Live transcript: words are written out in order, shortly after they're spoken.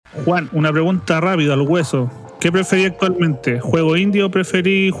Juan, una pregunta rápida al hueso. ¿Qué preferís actualmente? ¿Juego indie o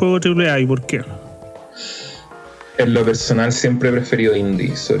preferís juego AAA y por qué? En lo personal siempre he preferido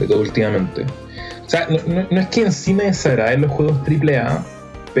indie, sobre todo últimamente. O sea, no es que en sí me desagraden los juegos AAA,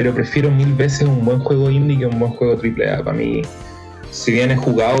 pero prefiero mil veces un buen juego indie que un buen juego AAA. Para mí, si bien he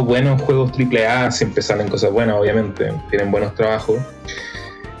jugado buenos juegos AAA, siempre salen cosas buenas, obviamente, tienen buenos trabajos.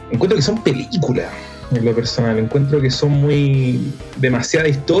 Encuentro que son películas, en lo personal. Encuentro que son demasiada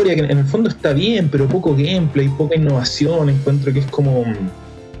historia, que en el fondo está bien, pero poco gameplay, poca innovación. Encuentro que es como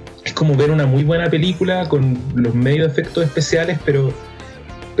ver una muy buena película con los medios de efectos especiales, pero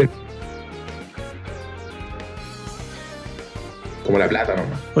como la plata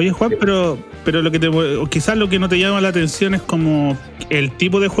nomás. Oye, Juan, pero quizás lo que no te llama la atención es como el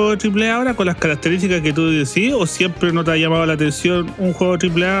tipo de juego AAA ahora con las características que tú decís, o siempre no te ha llamado la atención un juego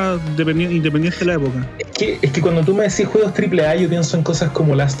AAA independiente de la época. Es que cuando tú me decís juegos AAA, yo pienso en cosas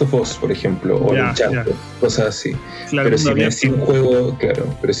como Last of Us, por ejemplo, o Uncharted, cosas así. Claro, pero si me decís un juego,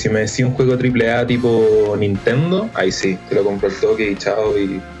 pero si me decís un juego AAA tipo Nintendo, ahí sí, te lo compro el toque y chao,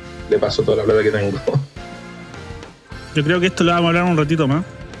 y le paso toda la plata que tengo. Yo creo que esto lo vamos a hablar un ratito más.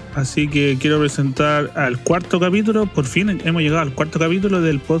 Así que quiero presentar al cuarto capítulo. Por fin hemos llegado al cuarto capítulo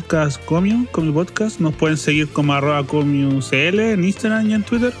del podcast Komyu Podcast. Nos pueden seguir como @KomyuCL en Instagram y en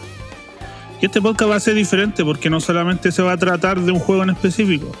Twitter. Y este podcast va a ser diferente porque no solamente se va a tratar de un juego en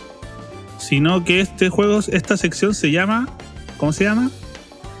específico, sino que esta sección se llama... ¿Cómo se llama?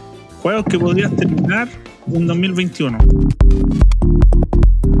 Juegos que podrías terminar en 2021.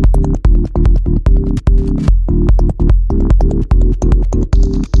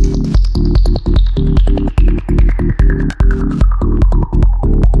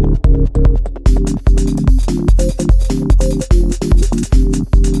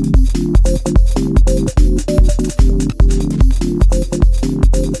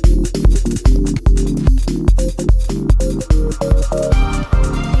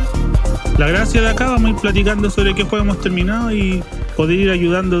 La gracia de acá, vamos a ir platicando sobre qué juego hemos terminado y poder ir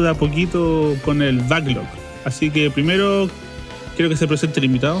ayudando de a poquito con el backlog. Así que primero quiero que se presente el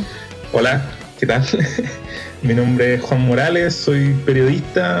invitado. Hola, ¿qué tal? Mi nombre es Juan Morales, soy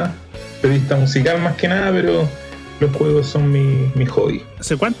periodista musical más que nada, pero los juegos son mi hobby.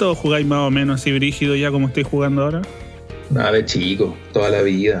 ¿Hace cuánto jugáis más o menos así brígido ya como estáis jugando ahora? Nada, de chico, toda la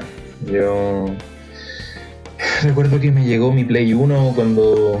vida. Yo recuerdo que me llegó mi Play 1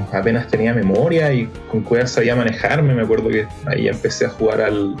 cuando apenas tenía memoria y con cuál sabía manejarme. Me acuerdo que ahí empecé a jugar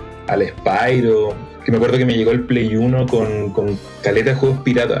al Spyro. Que me acuerdo que me llegó el Play 1 con caleta de juegos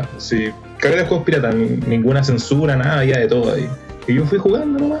piratas. Sí, caleta de juegos piratas, ninguna censura, nada, había de todo ahí. Y yo fui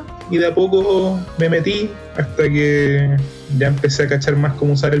jugando nomás y de a poco me metí hasta que ya empecé a cachar más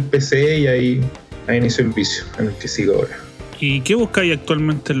cómo usar el PC y ahí inició el vicio en el que sigo ahora. ¿Y qué buscáis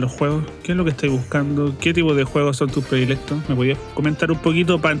actualmente en los juegos? ¿Qué es lo que estáis buscando? ¿Qué tipo de juegos son tus predilectos? ¿Me podías comentar un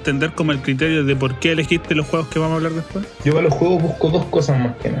poquito para entender como el criterio de por qué elegiste los juegos que vamos a hablar después? Yo para los juegos busco dos cosas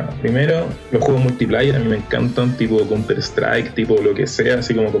más que nada. Primero, los juegos multiplayer a mí me encantan, tipo Counter-Strike, tipo lo que sea,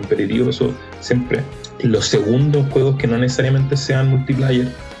 así como competitivo, eso siempre. Y los segundos, juegos que no necesariamente sean multiplayer,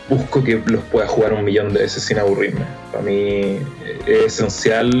 busco que los pueda jugar 1.000.000 de veces sin aburrirme. Para mí es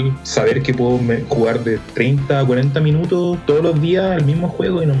esencial saber que puedo jugar de 30 a 40 minutos todos los días el mismo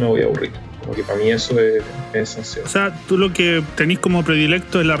juego y no me voy a aburrir. Como que para mí eso es esencial. O sea, tú lo que tenés como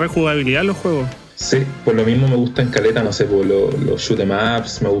predilecto es la rejugabilidad en los juegos. Sí, por lo mismo me gustan caleta, no sé, por los shoot 'em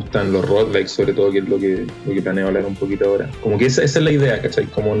ups, me gustan los roguelikes, sobre todo, que es lo que planeo hablar un poquito ahora. Como que esa es la idea, ¿cachai?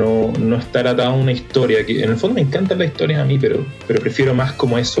 Como no estar atado a una historia, que en el fondo me encantan las historias a mí, pero prefiero más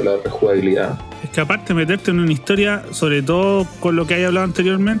como eso, la rejugabilidad. Es que aparte meterte en una historia, sobre todo con lo que hay hablado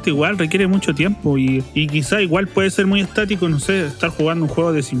anteriormente, igual requiere mucho tiempo y quizá igual puede ser muy estático, no sé, estar jugando un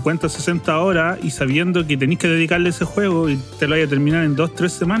juego de 50, 60 horas y sabiendo que tenés que dedicarle ese juego y te lo vaya a terminar en 2-3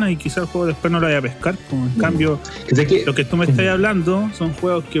 semanas y quizá el juego después no lo vaya a pescar. Como en cambio, lo que tú me estás hablando son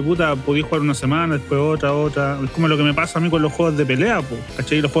juegos que podís jugar una semana, después otra. Es como lo que me pasa a mí con los juegos de pelea,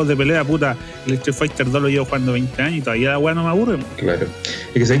 ¿cachai? Los juegos de pelea, el Street Fighter 2 lo llevo jugando 20 años y todavía la weá no me aburre. Claro.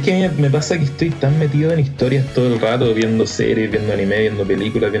 Y que sabes que me pasa que estoy tan metido en historias todo el rato, viendo series, viendo anime, viendo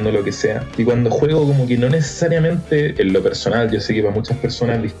películas, viendo lo que sea. Y cuando juego, como que no necesariamente, en lo personal, yo sé que para muchas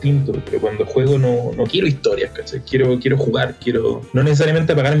personas es distinto, pero cuando juego no quiero historias, ¿cachai? Quiero jugar, no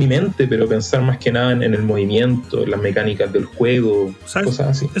necesariamente apagar mi mente, pero pensar más que nada en el movimiento, en las mecánicas del juego, ¿sabes? Cosas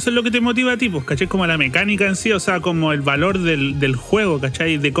así. Eso es lo que te motiva a ti, pues, ¿cachai? Como la mecánica en sí, o sea, como el valor del juego,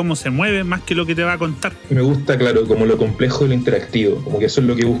 ¿cachai? De cómo se mueve, más que lo que te va a contar. Me gusta, claro, como lo complejo y lo interactivo, como que eso es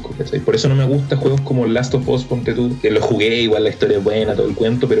lo que busco, ¿cachai? Por eso no me gusta gusta juegos como Last of Us, ponte tú, que lo jugué, igual la historia es buena, todo el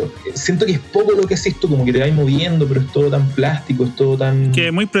cuento, pero siento que es poco lo que haces tú, como que te vas moviendo, pero es todo tan plástico, es todo tan... Que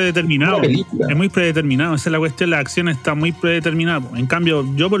es muy predeterminado. Es muy predeterminado, esa es la cuestión, la acción está muy predeterminada. En cambio,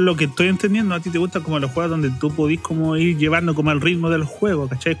 yo por lo que estoy entendiendo, a ti te gustan como los juegos donde tú podís como ir llevando como el ritmo del juego,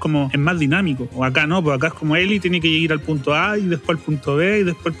 ¿cachai? Es más dinámico. O acá no, pues acá es como Ellie tiene que ir al punto A y después al punto B y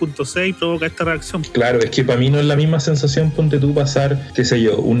después al punto C y provoca esta reacción. Claro, es que para mí no es la misma sensación, ponte tú, pasar, qué sé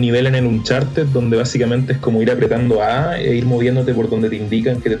yo, un nivel en el Uncharted donde básicamente es como ir apretando A e ir moviéndote por donde te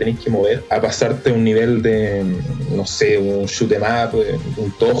indican que te tenés que mover, a pasarte un nivel de, no sé, un shoot 'em up,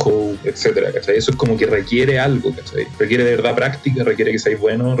 un Toho, etcétera, ¿cachai? Eso es como que requiere algo, ¿cachai? Requiere de verdad práctica, requiere que seáis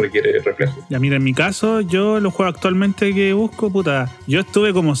bueno, requiere reflejo. Ya mira, en mi caso, yo los juegos actualmente que busco, yo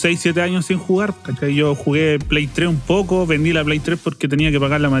estuve como 6-7 años sin jugar, ¿cachai? Yo jugué Play 3 un poco, vendí la Play 3 porque tenía que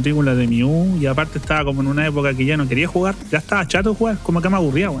pagar la matrícula de mi U y aparte estaba como en una época que ya no quería jugar, ya estaba chato de jugar, como que me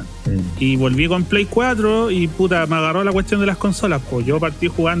aburría, weón. Y volví con Play 4 y me agarró la cuestión de las consolas, pues yo partí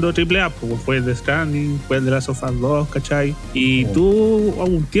jugando AAA, pues fue el The Stranding, fue el de Last of Us 2, ¿cachai? Y tú,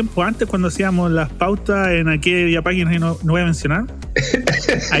 un tiempo antes, cuando hacíamos las pautas en aquella página que no voy a mencionar,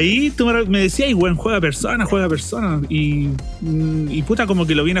 ahí tú me decías, weón, juega persona. Y como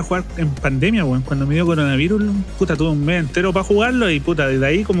que lo vine a jugar en pandemia, weón. Cuando me dio coronavirus, tuve un mes entero para jugarlo y desde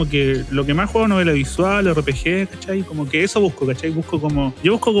ahí como que lo que más juego, novela visual, RPG, ¿cachai? Como que eso busco, ¿cachai?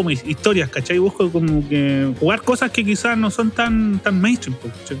 Yo busco como historias, ¿cachai? Busco como que jugar cosas que quizás no son tan mainstream,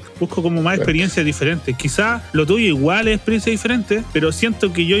 ¿cachai? Busco como más experiencias diferentes. Quizás lo tuyo igual es experiencia diferente, pero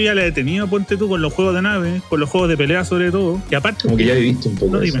siento que yo ya la he tenido, ponte tú, con los juegos de nave, con los juegos de pelea sobre todo, y aparte... Como que ya viviste un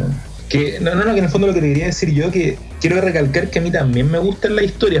poco eso. Que en el fondo lo que te quería decir yo, que quiero recalcar que a mí también me gustan las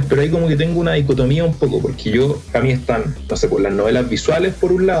historias, pero ahí como que tengo una dicotomía un poco, porque a mí están, no sé, pues las novelas visuales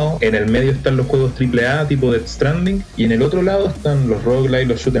por un lado, en el medio están los juegos AAA tipo Death Stranding, y en el otro lado están los roguelike,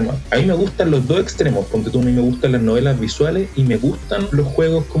 los shoot 'em up. A mí me gustan los dos extremos, ponte tú, a mí me gustan las novelas visuales y me gustan los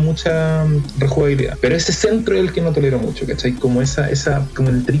juegos con mucha rejugabilidad, pero ese centro es el que no tolero mucho, ¿cachai? Como como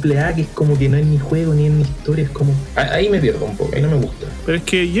el AAA, que es como que no es ni juego ni es ni historia, es como... Ahí me pierdo un poco, ahí no me gusta. Pero es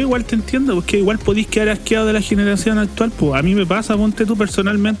que yo igual te entiendo, porque igual podéis quedar asqueado de la generación actual, pues a mí me pasa, ponte tú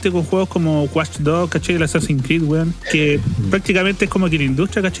personalmente con juegos como Watch Dogs, ¿cachai? El Assassin's Creed, weón, que prácticamente es como que la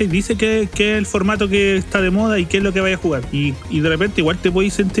industria, ¿cachai? Dice que es el formato que está de moda y qué es lo que vaya a jugar, y de repente igual te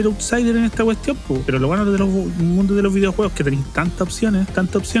podéis sentir outsider en esta cuestión, pues. Pero lo bueno de los mundos de los videojuegos es que tenéis tantas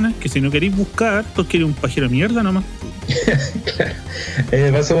opciones, que si no queréis buscar, pues queréis un pajero de mierda nomás. Claro.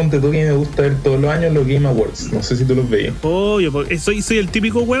 Me pasa, ponte tú, que me gusta ver todos los años los Game Awards, no sé si tú los veías. Obvio, soy el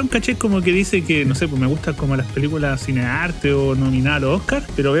típico weón, ¿cachai? Como que dice que, no sé, pues me gustan como las películas cinearte o nominadas a los Oscar,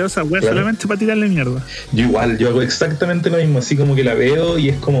 pero veo esa weá solamente para tirarle mierda. Yo hago exactamente lo mismo, así como que la veo y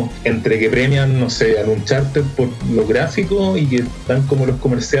es como entre que premian, no sé, al Uncharted por lo gráfico y que dan como los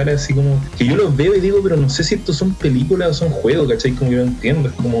comerciales, así como que yo los veo y digo, pero no sé si estos son películas o son juegos, ¿cachai? Como que no entiendo,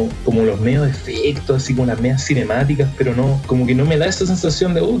 es como los medios de efectos, así como las medias cinemáticas, pero no, como que no me da esa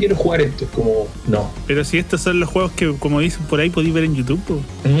sensación de, quiero jugar esto, es como, no. Pero si estos son los juegos que, como dicen por ahí, podéis ver en YouTube, pues.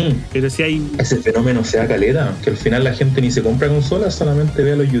 Pero si hay... Ese fenómeno se da caleta, que al final la gente ni se compra consolas, solamente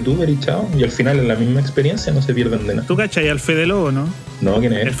ve a los youtubers y chao, y al final es la misma experiencia, no se pierden de nada. ¿Tú cachai al Fede Lobo, no? No,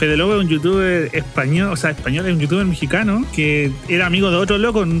 ¿quién es? El Fede Lobo es un youtuber español, es un youtuber mexicano que era amigo de otro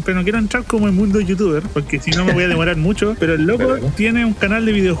loco, pero no quiero entrar como en mundo youtuber, porque si no me voy a demorar mucho, pero el loco tiene un canal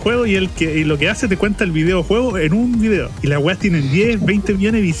de videojuegos y lo que hace te cuenta el videojuego en un video, y las weas tienen 10, 20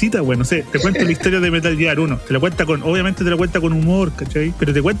 millones de visitas, bueno, no sé, te cuenta la historia de Metal Gear 1, obviamente te lo cuenta con humor, ¿cachai?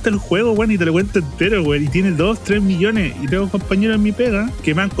 Pero te cuenta el juego, weón, y te lo cuenta entero, weón, y tiene 2, 3 millones, y tengo compañeros en mi pega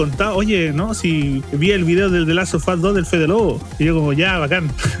que me han contado, oye, no, si vi el video del The Last of Us 2 del Fede Lobo, y yo como, ya,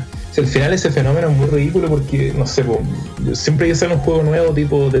 bacán. Si al final ese fenómeno es muy ridículo porque, no sé, siempre que sale un juego nuevo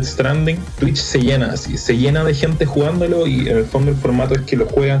tipo Death Stranding, Twitch se llena de gente jugándolo, y en el fondo el formato es que lo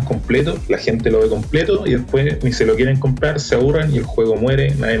juegan completo, la gente lo ve completo y después ni se lo quieren comprar, se aburren y el juego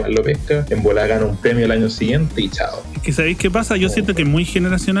muere, nadie más lo pesca, en bola gana un premio el año siguiente y chao. Es que ¿sabéis qué pasa? Yo siento que es muy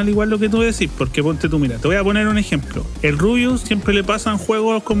generacional igual lo que tú decís, porque ponte tú, mira, te voy a poner un ejemplo. El Rubius siempre le pasan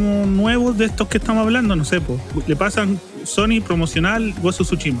juegos como nuevos de estos que estamos hablando, no sé, le pasan Sony promocional Ghost of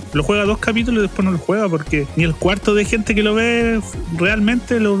Tsushima. Lo juega 2 capítulos y después no lo juega porque ni el cuarto de gente que lo ve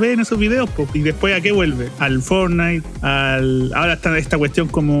realmente lo ve en esos videos, y después ¿a qué vuelve? Al Fortnite, ahora está esta cuestión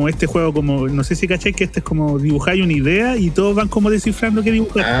como este juego, como no sé si cachai que este es como dibujáis una idea y todos van como descifrando qué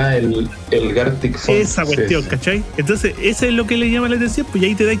dibujar. El Gartic Phone. Esa cuestión, sí. ¿Cachai? Entonces eso es lo que le llama la atención, pues y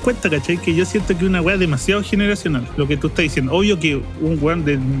ahí te das cuenta, ¿cachai? Que yo siento que una weá demasiado generacional, lo que tú estás diciendo. Obvio que un weón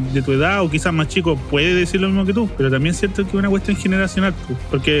de tu edad o quizás más chico puede decir lo mismo que tú, pero también siento siento que es una cuestión generacional, pues,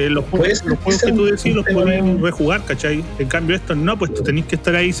 porque los juegos que tú decís los podés rejugar, ¿cachai? En cambio esto no, pues tú tenés que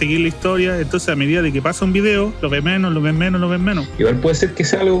estar ahí, seguir la historia, entonces a medida de que pasa un video, lo ves menos. Igual puede ser que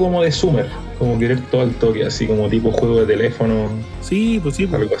sea algo como de Summer, como querer todo al toque, así como tipo juego de teléfono. Sí, pues sí.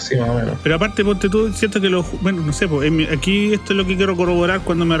 Algo así más o menos. Pero aparte, ponte tú, siento que bueno, no sé, pues aquí esto es lo que quiero corroborar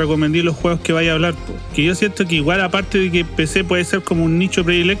cuando me recomendé los juegos que vaya a hablar, pues. Que yo siento que igual, aparte de que PC puede ser como un nicho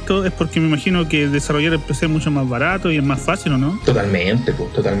predilecto, es porque me imagino que desarrollar el PC es mucho más barato y es más fácil, ¿o no? Totalmente,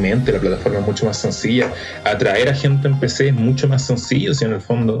 pues, totalmente. La plataforma es mucho más sencilla. Atraer a gente en PC es mucho más sencillo, si en el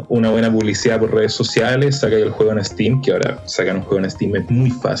fondo una buena publicidad por redes sociales, saca el juego en Steam, que ahora sacar un juego en Steam es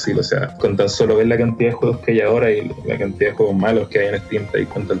muy fácil, o sea, con tan solo ver la cantidad de juegos que hay ahora y la cantidad de juegos malos que hay en Steam, te das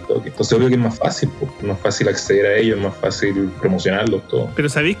cuenta al toque. Entonces obvio que es más fácil, pues, es más fácil acceder a ellos, es más fácil promocionarlos, todo. Pero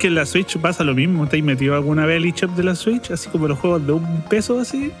 ¿sabéis que en la Switch pasa lo mismo? ¿Te has metido alguna vez al eShop de la Switch? Así como los juegos de $1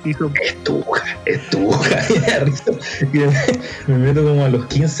 así. Es tuja. Me meto como a los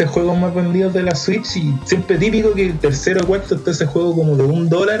 15 juegos más vendidos de la Switch y siempre típico que el tercero o cuarto está ese juego como de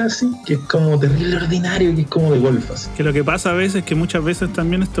 $1 así, que es como terrible ordinario, que es como de golf así. Que lo que pasa a veces es que muchas veces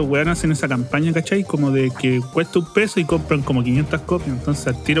también estos weones hacen esa campaña, ¿cachai? Como de que cuesta $1 y compran como 500 copias, entonces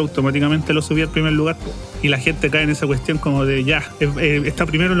al tiro automáticamente lo subí al primer lugar, pues. Y la gente cae en esa cuestión como de ya, está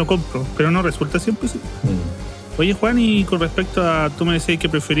primero lo compro, pero no resulta siempre así. Oye, Juan, y con respecto a, tú me decías que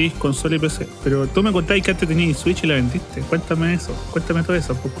preferís consola y PC, pero tú me contabas que antes tenías Switch y la vendiste. Cuéntame todo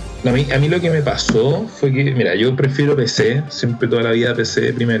eso un poco. A mí lo que me pasó fue que, mira, yo prefiero PC, siempre toda la vida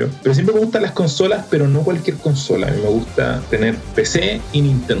PC primero, pero siempre me gustan las consolas, pero no cualquier consola. A mí me gusta tener PC y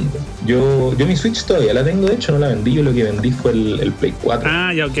Nintendo. Yo mi Switch todavía la tengo, de hecho no la vendí, yo lo que vendí fue el Play 4.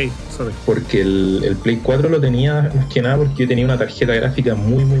 Ah, ya, ok, sorry. Porque el Play 4 lo tenía más que nada porque yo tenía una tarjeta gráfica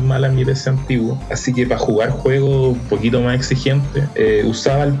muy mala en mi PC antiguo, así que para jugar juegos un poquito más exigente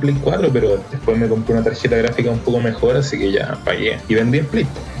usaba el Play 4, pero después me compré una tarjeta gráfica un poco mejor, así que ya pagué y vendí el Play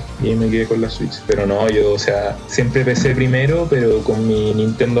y ahí me quedé con la Switch. Pero no, yo, o sea, siempre PC primero, pero con mi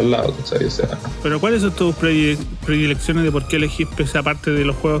Nintendo al lado, ¿sabes? O sea, pero ¿cuáles son tus predilecciones de por qué elegís PC aparte de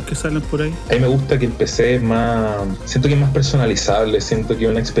los juegos que salen por ahí? A mí me gusta que el PC es más, siento que es más personalizable, siento que es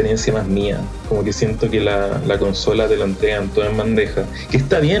una experiencia más mía, como que siento que la consola te lo entregan todo en bandeja, que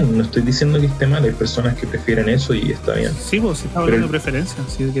está bien, no estoy diciendo que esté mal, hay personas que prefieren eso y está bien. Sí, vos, sí, está hablando de preferencia,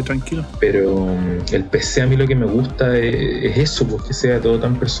 así que tranquilo. Pero el PC a mí lo que me gusta es eso, pues que sea todo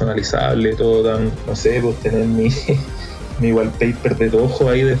tan personalizable, todo tan, no sé, pues tener mi wallpaper de Toho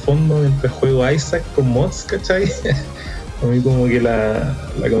ahí de fondo mientras juego Isaac con mods, ¿cachai? A mí como que la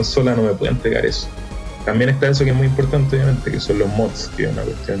consola no me puede entregar eso. También está eso que es muy importante, obviamente, que son los mods, que es una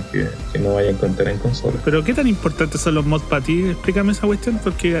cuestión que no vaya a encontrar en consola. Pero ¿qué tan importantes son los mods para ti? Explícame esa cuestión,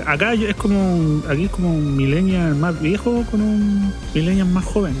 porque acá es como un millennial más viejo con un millennial más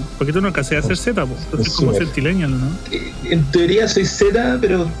joven, porque tú no alcancé a ser Z, pues. Entonces como centillennial, ¿no? En teoría soy Z,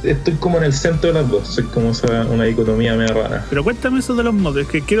 pero estoy como en el centro de las dos, soy como una dicotomía media rara. Pero cuéntame eso de los mods, es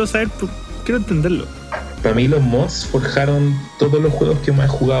que quiero entenderlo. Para mí los mods forjaron todos los juegos que más he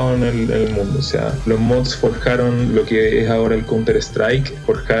jugado en el mundo. O sea, los mods forjaron lo que es ahora el Counter-Strike,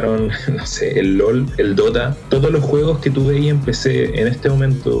 forjaron, no sé, el LOL, el Dota. Todos los juegos que tú veías en PC en este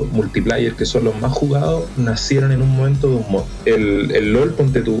momento, multiplayer, que son los más jugados, nacieron en un momento de un mod. El LOL,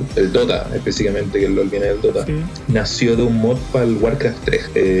 ponte tú, el Dota específicamente, que el LOL viene del Dota, sí, nació de un mod para el Warcraft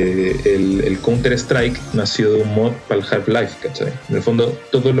 3. El Counter-Strike nació de un mod para el Half-Life, ¿cachai? En el fondo,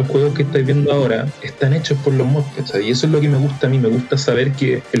 todos los juegos que estáis viendo ahora están hechos por los mods, ¿cachai? Y eso es lo que me gusta a mí, me gusta saber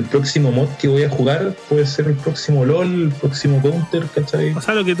que el próximo mod que voy a jugar puede ser el próximo LOL, el próximo Counter, ¿cachai? O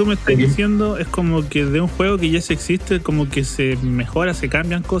sea, lo que tú me estás diciendo es como que de un juego que ya se existe, como que se mejora, se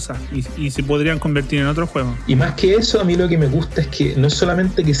cambian cosas y se podrían convertir en otro juego. Y más que eso, a mí lo que me gusta es que no es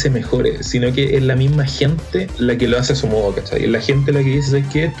solamente que se mejore, sino que es la misma gente la que lo hace a su modo, ¿cachai? Es la gente la que dice, ¿sabes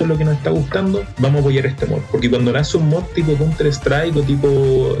qué? Esto es lo que nos está gustando, vamos a apoyar este mod. Porque cuando nace un mod tipo Counter-Strike o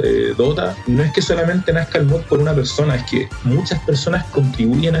tipo Dota, no es que solamente nazca el mod por una persona, es que muchas personas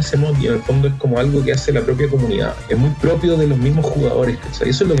contribuyen a ese mod y en el fondo es como algo que hace la propia comunidad, es muy propio de los mismos jugadores, ¿cachai?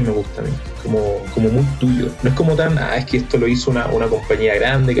 Eso es lo que me gusta a mí, como muy tuyo, no es como tan, es que esto lo hizo una compañía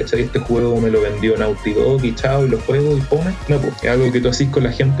grande, ¿cachai? Este juego me lo vendió Naughty Dog y chao, y lo juego y pone, no, pues es algo que tú haces con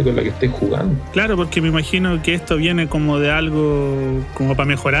la gente con la que estés jugando. Claro, porque me imagino que esto viene como de algo como para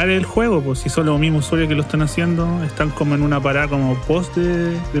mejorar el juego, pues si son los mismos usuarios que lo están haciendo, están como en una parada como post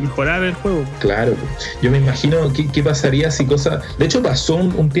de mejorar el juego. Claro, pues. Yo me imagino qué pasaría si cosas... De hecho pasó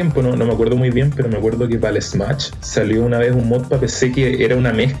un tiempo, no me acuerdo muy bien, pero me acuerdo que para el Smash salió una vez un mod para PC que era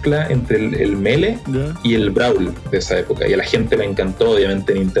una mezcla entre el Melee y el Brawl de esa época, y a la gente le encantó.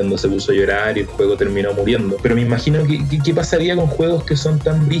 Obviamente Nintendo se puso a llorar y el juego terminó muriendo, pero me imagino qué pasaría con juegos que son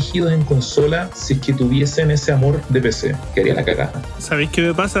tan rígidos en consola si es que tuviesen ese amor de PC. Quedaría la cagada. ¿Sabéis qué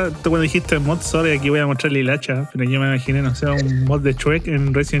me pasa? Tú cuando dijiste mod, sorry, aquí voy a mostrarle el hacha, pero yo me imaginé, no sé, un mod de Shrek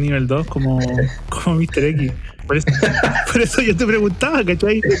en Resident Evil 2 como Mr. X. Por eso yo te preguntaba,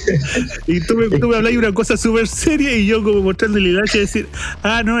 ¿cachai? Y tú me hablás de una cosa súper seria y yo como mostrarle el hacha y decir,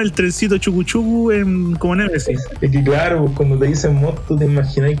 no, el trencito chucuchucu como Nemesis. Es que claro, pues cuando te dicen mod, tú te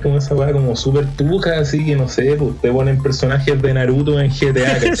imagináis como esa weá como súper tuja, así que no sé, pues te ponen personajes de Naruto en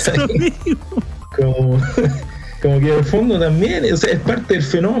GTA, ¿cachai? Eso mismo. Como que al fondo también, o sea, es parte del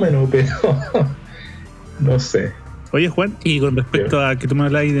fenómeno, pero no sé. Oye, Juan, y con respecto a que tú me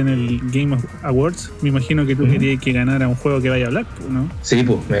hablas en el Game Awards, me imagino que tú querías que ganara un juego que vaya a hablar, ¿no? Sí,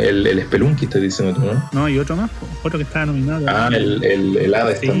 pues, el Spelunky estás diciendo tú, ¿no? No, y otro más, otro que estaba nominado. El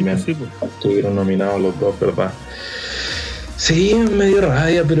Hades sí, también. Sí, pues. Estuvieron nominados los dos, ¿verdad? Sí, me dio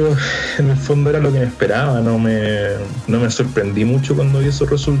rabia, pero en el fondo era lo que me esperaba. No me sorprendí mucho cuando vi esos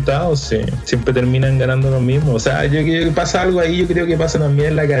resultados. Sí. Siempre terminan ganando lo mismo. O sea, yo creo que pasa algo ahí. Yo creo que pasa también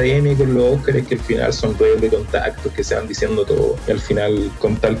en la academia y con los Óscares, que al final son redes de contactos que se van diciendo todo. Y al final,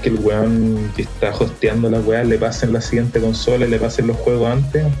 con tal que el weón que está hosteando la weá le pasen la siguiente consola y le pasen los juegos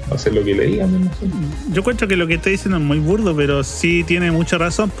antes, va a hacer lo que le digan, me imagino. Yo encuentro que lo que está diciendo es muy burdo, pero sí tiene mucha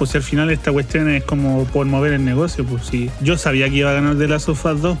razón. Pues si al final esta cuestión es como por mover el negocio, pues sí. Yo sabía que iba a ganar de Last of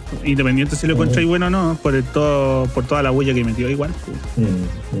Us 2, independiente si lo encontráis bueno o no, por toda la huella que metió igual.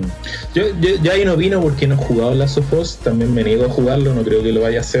 Yo ahí no vino porque no he jugado Last of Us, también me niego a jugarlo, no creo que lo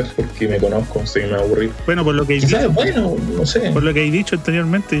vaya a hacer porque me conozco, soy me aburrido. Bueno, por lo que quizás bueno, no sé. Por lo que he dicho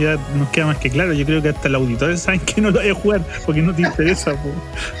anteriormente ya nos queda más que claro. Yo creo que hasta los auditores saben que no lo vaya a jugar porque no te interesa.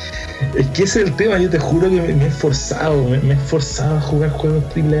 Es que ese es el tema, yo te juro que me he esforzado, me he esforzado a jugar juegos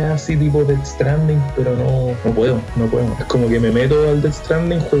AAA así tipo Death Stranding, pero no puedo. Es como que me meto al Death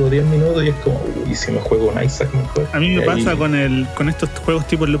Stranding, juego 10 minutos y es como, uy, si me juego un Isaac mejor. A mí me pasa con estos juegos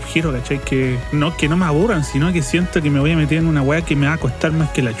tipo Loop Hero, ¿cachai? Que no me aburran, sino que siento que me voy a meter en una weá que me va a costar más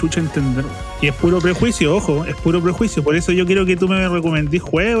que la chucha entender. Y es puro prejuicio, ojo, es puro prejuicio. Por eso yo quiero que tú me recomendís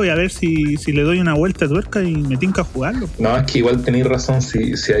juegos y a ver si le doy una vuelta de tuerca y me tinca a jugarlo. No, es que igual tenéis razón,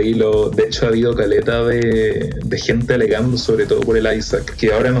 si ahí de hecho ha habido caleta de gente alegando, sobre todo por el Isaac,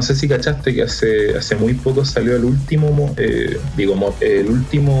 que ahora no sé si cachaste que hace muy poco salió la última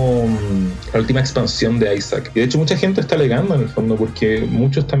expansión de Isaac. Y de hecho mucha gente está alegando en el fondo porque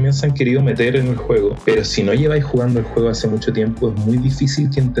muchos también se han querido meter en el juego. Pero si no lleváis jugando el juego hace mucho tiempo, es muy difícil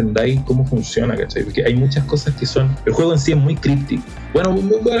que entendáis cómo funciona, ¿cachai? Porque hay muchas cosas que son... El juego en sí es muy críptico. Bueno,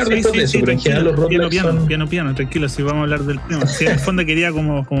 voy a hablar después de eso, pero en general los roguelikes son... Piano, tranquilo, si vamos a hablar del tema. Si en el fondo quería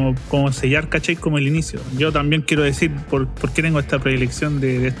como sellar, ¿cachai? Como el inicio. Yo también quiero decir por qué tengo esta predilección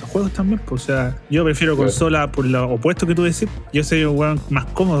de estos juegos también. Pues, o sea, yo prefiero consola por lo opuesto que tú decís. Yo soy un weón más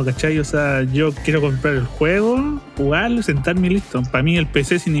cómodo, ¿cachai? O sea, yo quiero comprar el juego, jugarlo, sentarme y listo. Para mí el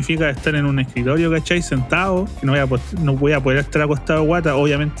PC significa estar en un escritorio, ¿cachai? Sentado, que no voy a poder estar acostado guata.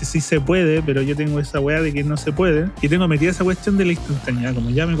 Obviamente sí se puede, pero yo tengo esa weá de que no se puede. Y tengo metida esa cuestión de la instantaneidad. Como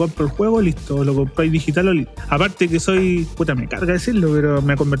ya me compro el juego, listo. O lo compráis digital o listo. Aparte que soy, me carga decirlo, pero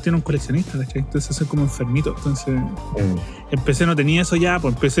me convertí en un coleccionista, ¿cachai? Entonces soy como enfermito. Entonces en PC no tenía eso ya,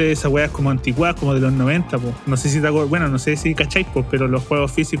 pues en PC esas weas como antiguas, como de los 90, pues. No sé si te acuerdas, bueno, no sé si cacháis, pues, pero los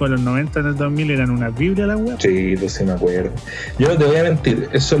juegos físicos en los 90, en el 2000 eran una biblia las weas. Sí, pues sí me acuerdo. Yo no te voy a mentir,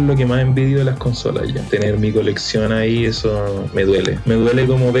 eso es lo que más envidio de las consolas ya. Tener mi colección ahí, eso me duele. Me duele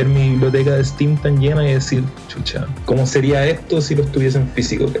como ver mi biblioteca de Steam tan llena y decir, chucha, ¿cómo sería esto si lo estuviese en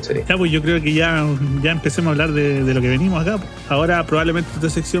físico, cachai? Ya, pues yo creo que ya empecemos a hablar de lo que venimos acá. Ahora probablemente esta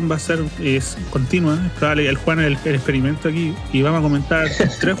sección va a ser continua, es probable el Juan el experimento aquí, y vamos a comentar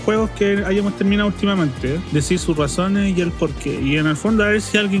 3 juegos que hayamos terminado últimamente, decir sus razones y el porqué, y en el fondo a ver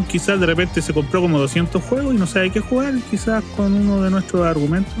si alguien quizás de repente se compró como 200 juegos y no sabe qué jugar, quizás con uno de nuestros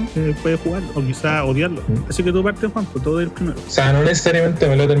argumentos puede jugar, o quizás odiarlo. Así que tú partes, Juan, por todo el primero. O sea, no necesariamente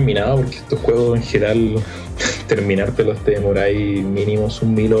me lo he terminado, porque estos juegos en general terminártelos te demoráis mínimo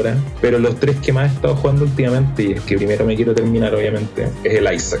 1000 horas, pero los 3 que más he estado jugando últimamente, y el que primero me quiero terminar obviamente, es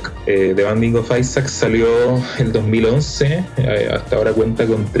el Isaac. The Binding of Isaac salió el 2011, hasta ahora cuenta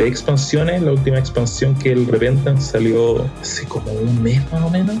con 3 expansiones. La última expansión, que el Repentance, salió hace como un mes más o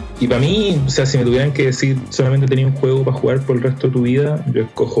menos, y para mí, o sea, si me tuvieran que decir solamente tenía un juego para jugar por el resto de tu vida, yo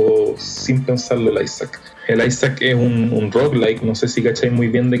escojo sin pensarlo el Isaac. El Isaac es un roguelike, no sé si cacháis muy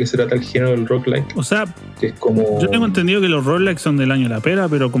bien de qué se trata el género del roguelike. O sea, que es como... yo tengo entendido que los roguelikes son del año de la pera,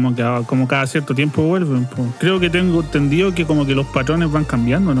 pero como cada cierto tiempo vuelven. Pues. Creo que tengo entendido que como que los patrones van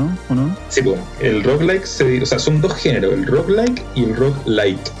cambiando, ¿no? ¿O no? Sí, pues, el roguelike, o sea, son dos géneros, el roguelike y el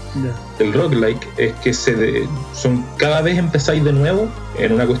roguelite. Yeah. El roguelike es que son cada vez empezáis de nuevo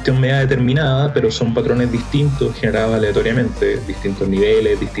en una cuestión media determinada, pero son patrones distintos generados aleatoriamente, distintos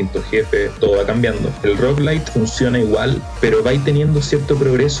niveles, distintos jefes, todo va cambiando. El roguelite funciona igual, pero vais teniendo cierto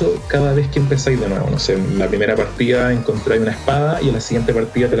progreso cada vez que empezáis de nuevo. No sé, en la primera partida encontráis una espada y en la siguiente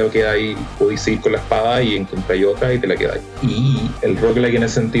partida te la quedáis, podéis seguir con la espada y encontráis otra y te la quedáis. Y el roguelike en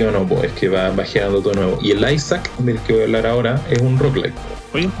ese sentido no, pues es que va generando todo nuevo. Y el Isaac, del que voy a hablar ahora, es un roguelike.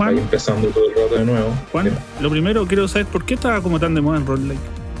 Oye, Juan, ahí empezando todo el rato de nuevo. Juan, lo primero quiero saber por qué estaba como tan de moda el roguelike.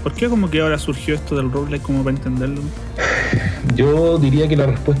 ¿Por qué como que ahora surgió esto del roguelike como para entenderlo? Yo diría que la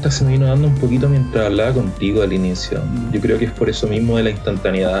respuesta se me vino dando un poquito mientras hablaba contigo al inicio. Yo creo que es por eso mismo de la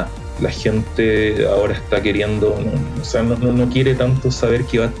instantaneidad. La gente ahora está queriendo, no quiere tanto saber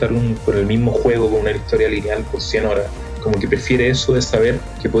que va a estar con el mismo juego con una historia lineal por 100 horas. Como que prefiere eso de saber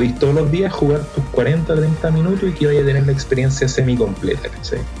que podéis todos los días jugar tus 40, 30 minutos y que vaya a tener la experiencia semi-completa,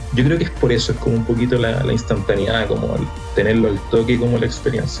 ¿cachai? Yo creo que es por eso, es como un poquito la instantaneidad, como el tenerlo al toque como la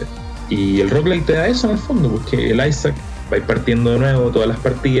experiencia. Y el roguelike te da eso en el fondo, porque el Isaac vais partiendo de nuevo todas las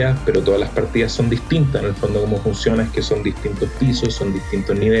partidas, pero todas las partidas son distintas. En el fondo cómo funciona es que son distintos pisos, son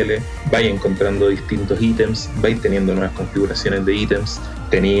distintos niveles, vais encontrando distintos ítems, vais teniendo nuevas configuraciones de ítems,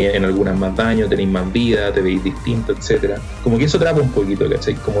 tenéis en algunas más daño, tenéis más vida, te veis distinto, etc. Como que eso atrapa un poquito,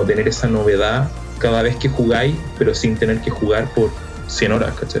 ¿cachai? Como tener esa novedad cada vez que jugáis, pero sin tener que jugar por 100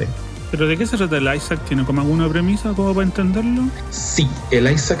 horas, ¿cachai? ¿Pero de qué se trata el Isaac? ¿Tiene como alguna premisa como para entenderlo? Sí, el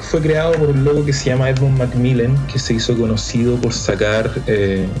Isaac fue creado por un loco que se llama Edmund Macmillan, que se hizo conocido por sacar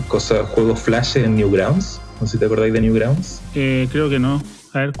juegos flash en Newgrounds. No sé si te acordáis de Newgrounds. Creo que no.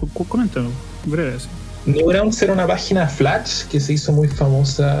 A ver, coméntalo, breve así. Newgrounds era una página flash que se hizo muy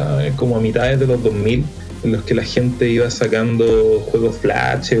famosa como a mitades de los 2000, en los que la gente iba sacando juegos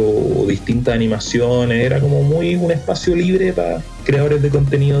flash o distintas animaciones. Era como muy un espacio libre para creadores de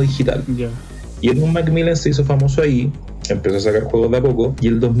contenido digital. Yeah. Y Edmund Macmillan se hizo famoso ahí, empezó a sacar juegos de a poco, y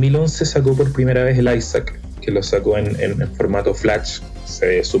el 2011 sacó por primera vez el Isaac, que lo sacó en formato flash. Se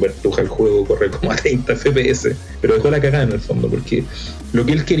ve súper tuja el juego, corre como a 30 FPS, pero dejó la cagada en el fondo, porque lo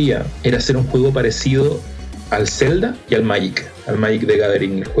que él quería era hacer un juego parecido al Zelda y al Magic the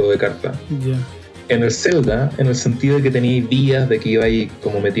Gathering, el juego de cartas. Yeah. En el Zelda, en el sentido de que teníais vías, de que ibais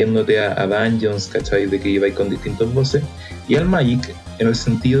como metiéndote a dungeons, ¿cachai? De que ibais con distintos bosses. Y al Magic, en el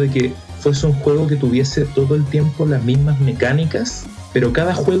sentido de que fuese un juego que tuviese todo el tiempo las mismas mecánicas, pero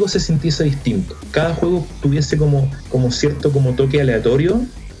cada juego se sintiese distinto. Cada juego tuviese como cierto como toque aleatorio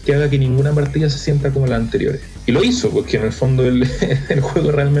que haga que ninguna partida se sienta como las anteriores. Y lo hizo, porque en el fondo el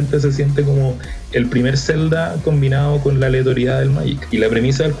juego realmente se siente como el primer Zelda combinado con la aleatoriedad del Magic. Y la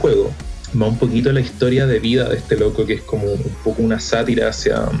premisa del juego va un poquito la historia de vida de este loco, que es como un poco una sátira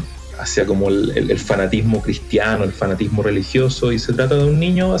hacia como el fanatismo cristiano, el fanatismo religioso, y se trata de un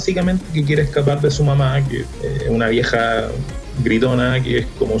niño básicamente que quiere escapar de su mamá, que es una vieja gritona que es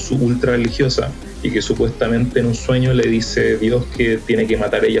como su ultra religiosa y que supuestamente en un sueño le dice Dios que tiene que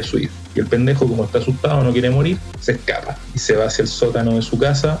matar ella a su hijo. Y el pendejo, como está asustado, no quiere morir, se escapa y se va hacia el sótano de su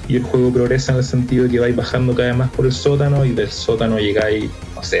casa, y el juego progresa en el sentido de que vais bajando cada vez más por el sótano, y del sótano llegáis,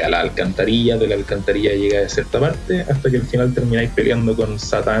 o sea, a la alcantarilla, de la alcantarilla llegáis a cierta parte, hasta que al final termináis peleando con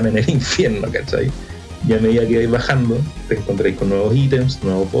Satán en el infierno, ¿cachai? Y a medida que vais bajando, te encontráis con nuevos ítems,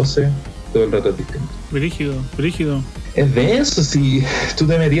 nuevos bosses, todo el rato es distinto. Brígido. Es denso, si tú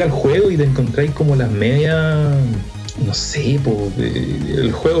te metías al juego y te encontráis como las medias, no sé,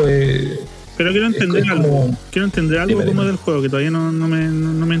 el juego es... Pero quiero entender algo. Quiero entender algo Dime. del juego, que todavía no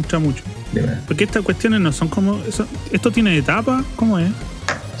me entra mucho. Dime. Porque estas cuestiones no son como... ¿Esto tiene etapas? ¿Cómo es?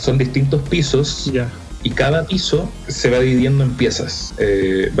 Son distintos pisos. Ya. Y cada piso se va dividiendo en piezas.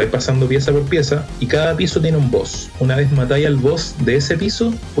 Vais pasando pieza por pieza y cada piso tiene un boss. Una vez matáis al boss de ese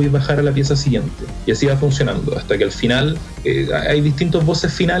piso, podéis bajar a la pieza siguiente. Y así va funcionando hasta que al final hay distintos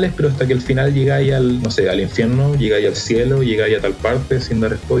bosses finales, pero hasta que al final llegáis al infierno, llegáis al cielo, llegáis a tal parte, sin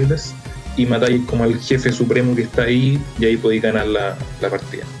dar spoilers, y matáis como al jefe supremo que está ahí, y ahí podéis ganar la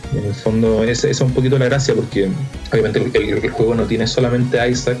partida. Y en el fondo esa es un poquito la gracia, porque obviamente el juego no tiene solamente a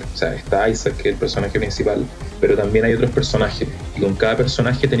Isaac, o sea, está Isaac, que es el personaje principal, pero también hay otros personajes, y con cada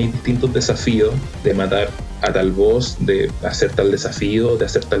personaje tenéis distintos desafíos de matar a tal boss, de hacer tal desafío, de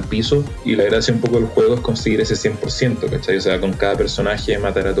hacer tal piso, y la gracia un poco del juego es conseguir ese 100%, ¿cachai? O sea, con cada personaje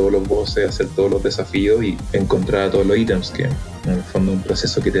matar a todos los bosses, hacer todos los desafíos y encontrar a todos los ítems, que en el fondo es un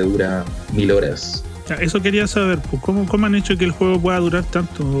proceso que te dura 1000 horas. Eso quería saber, pues, ¿cómo han hecho que el juego pueda durar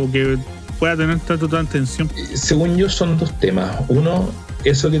tanto o que pueda tener tanta atención? Según yo son dos temas. Uno,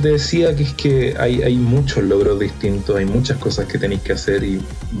 eso que te decía, que es que hay muchos logros distintos, hay muchas cosas que tenéis que hacer y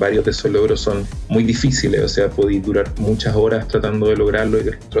varios de esos logros son muy difíciles, o sea, podéis durar muchas horas tratando de lograrlo y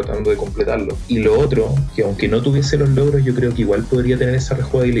tratando de completarlo. Y lo otro, que aunque no tuviese los logros, yo creo que igual podría tener esa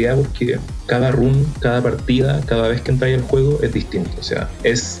rejugabilidad porque cada run, cada partida, cada vez que entráis al juego es distinto, o sea,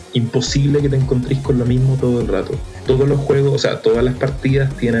 es imposible que te encontréis con lo mismo todo el rato. Todos los juegos, o sea, todas las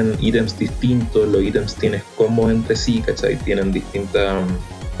partidas tienen ítems distintos, los ítems tienen combos entre sí, ¿cachai? Tienen distintas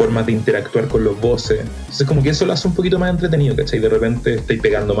formas de interactuar con los bosses. Entonces como que eso lo hace un poquito más entretenido, ¿cachai? De repente estáis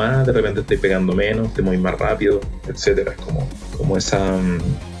pegando más, de repente estáis pegando menos, te movís más rápido, etcétera. Es como esa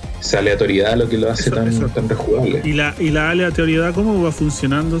aleatoriedad lo que lo hace tan rejugable. ¿Y la aleatoriedad cómo va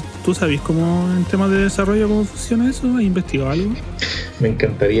funcionando? ¿Tú sabes cómo en temas de desarrollo cómo funciona eso? ¿Has investigado algo? Me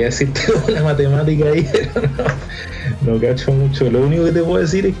encantaría decirte una matemática ahí, pero no cacho mucho. Lo único que te puedo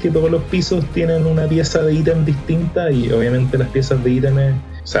decir es que todos los pisos tienen una pieza de ítem distinta y obviamente las piezas de ítems,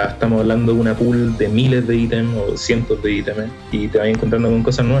 o sea, estamos hablando de una pool de miles de ítems o cientos de ítems y te vas encontrando con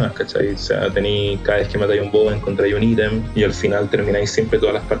cosas nuevas, ¿cachai? O sea, cada vez que matáis un boss encontráis un ítem y al final termináis siempre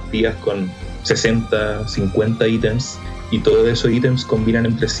todas las partidas con 60, 50 ítems y todos esos ítems combinan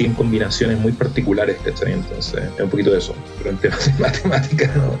entre sí en combinaciones muy particulares, ¿cachai? Entonces es un poquito de eso, pero en temas de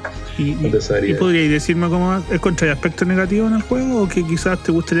matemáticas no te sabría. ¿Y podríais decirme cómo encontráis aspectos negativos en el juego o que quizás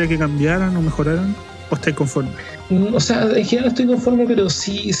te gustaría que cambiaran o mejoraran? ¿O estáis conforme? O sea, en general estoy conforme, pero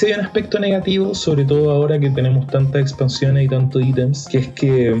sí se ve un aspecto negativo, sobre todo ahora que tenemos tantas expansiones y tantos ítems, que es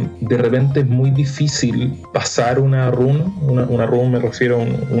que de repente es muy difícil pasar una run me refiero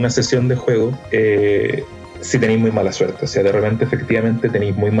a una sesión de juego, si tenéis muy mala suerte. O sea, de repente efectivamente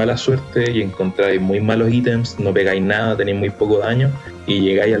tenéis muy mala suerte y encontráis muy malos ítems, no pegáis nada, tenéis muy poco daño y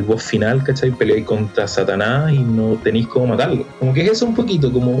llegáis al boss final, ¿cachai? Peleáis contra Satanás y no tenéis cómo matarlo. Como que es eso un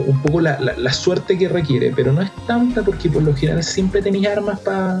poco la suerte que requiere, pero no es tanta porque por lo general siempre tenéis armas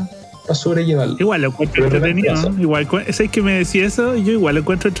para sobrellevarlo. Igual lo encuentro entretenido, ¿no? Igual, ¿sabes que me decía eso? Yo igual lo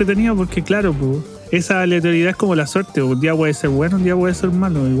encuentro entretenido porque claro, pues esa aleatoriedad es como la suerte, un día puede ser bueno, un día puede ser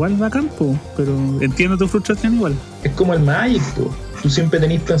malo, igual bacán, pues, pero entiendo tu frustración igual. Es como el Magic, pues. Tú siempre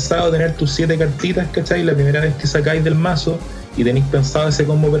tenéis pensado tener tus 7 cartitas, ¿cachai? La primera vez que sacáis del mazo y tenéis pensado ese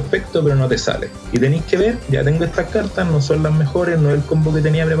combo perfecto, pero no te sale. Y tenéis que ver, ya tengo estas cartas, no son las mejores, no es el combo que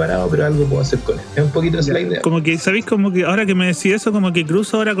tenía preparado, pero algo puedo hacer con él. Es un poquito esa la idea. Como que, ¿sabéis? Como que ahora que me decís eso, como que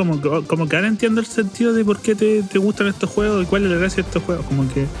cruzo ahora, como que ahora entiendo el sentido de por qué te gustan estos juegos y cuál es la gracia de estos juegos.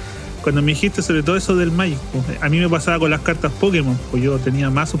 Como que cuando me dijiste sobre todo eso del Magic, pues, a mí me pasaba con las cartas Pokémon, pues yo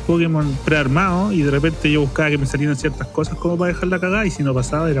tenía mazos Pokémon prearmados y de repente yo buscaba que me salieran ciertas cosas como para dejarla cagada y si no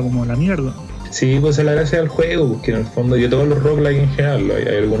pasaba era como la mierda. Sí, pues es la gracia del juego, porque en el fondo yo todos los roguelike en general,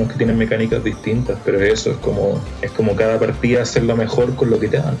 hay algunos que tienen mecánicas distintas, pero eso es como cada partida hacerlo mejor con lo que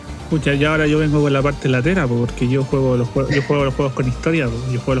te dan. Pucha, ya ahora yo vengo con la parte latera, porque yo juego los juegos con historia,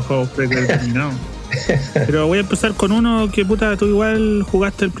 yo juego los juegos predeterminados. Pero voy a empezar con uno que puta, tú igual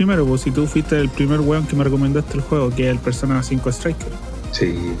jugaste el primero, pues si tú fuiste el primer weón que me recomendaste el juego, que es el Persona 5 Striker.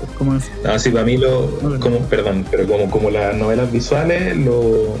 Sí. ¿Cómo es? No, sí, para mí como las novelas visuales,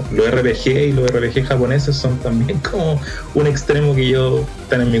 los RPG y los RPG japoneses son también como un extremo que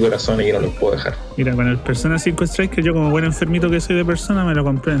están en mi corazón y que no los puedo dejar. Mira, con el Persona 5 Striker, yo como buen enfermito que soy de Persona, me lo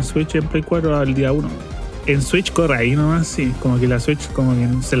compré en Switch y en Play 4 al día 1. En Switch corre ahí nomás, sí, como que la Switch como que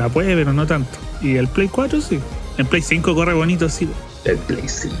se la puede, pero no tanto. Y el Play 4 sí. En Play 5 corre bonito, sí. El Play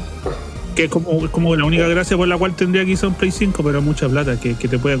 5. Que es como la única gracia por la cual tendría quizá un Play 5, pero mucha plata, que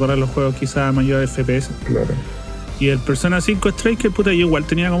te puede correr los juegos quizá a mayor FPS. Claro. Y el Persona 5 Striker, puta, yo igual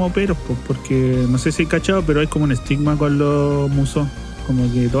tenía como peros, porque no sé si he cachado, pero hay como un estigma con los musos.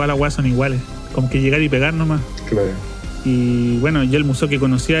 Como que todas las weas son iguales. Como que llegar y pegar nomás. Claro. Y bueno, yo el museo que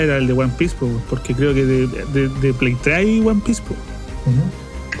conocía era el de One Piece, porque creo que de Play 3 hay One Piece.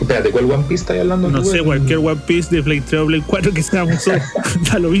 Uh-huh. Espérate, ¿cuál One Piece estás hablando? No sé, cualquier One Piece de Play 3 o Play 4 que sea museo.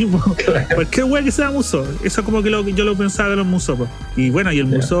 Da lo mismo. Claro. Cualquier wea que sea museo. Eso como que yo lo pensaba de los musos. Y bueno, y el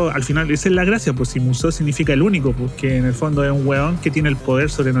museo, al final, esa es la gracia, pues si museo significa el único, porque en el fondo es un weón que tiene el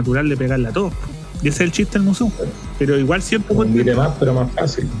poder sobrenatural de pegarle a todos. Y ese es el chiste del museo. Pero igual siempre... Un beat'em up, pero más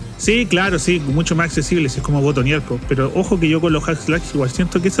fácil. Sí, claro, sí, mucho más accesible, si es como botonear, pero ojo que yo con los hack slash igual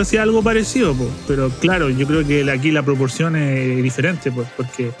siento que eso hacía algo parecido, pero claro, yo creo que aquí la proporción es diferente,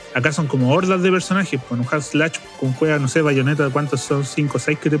 porque acá son como hordas de personajes, con un hack slash con juega, no sé, Bayonetta, ¿cuántos son? 5 o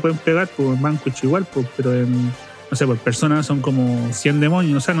 6 que te pueden pegar, pues en Vanquish igual, pero en no sé, por persona son como 100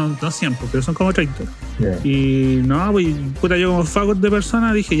 demonios, o sea, no 100, pero son como 30. Yeah. Y no, pues, puta, yo como fagot de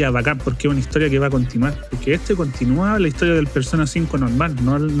Persona dije, ya, bacán, porque es una historia que va a continuar. Porque continúa la historia del Persona 5 normal,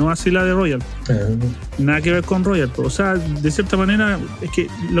 no así la de Royal. Nada que ver con Royal. O sea, de cierta manera, es que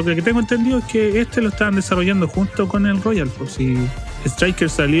lo que tengo entendido es que lo estaban desarrollando junto con el Royal. Por si Striker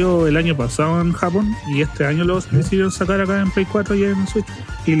salió el año pasado en Japón y este año lo decidieron sacar acá en Play 4 y en Switch.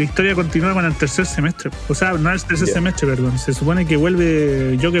 Y la historia continúa con el tercer semestre. O sea, no es el tercer semestre, perdón. Se supone que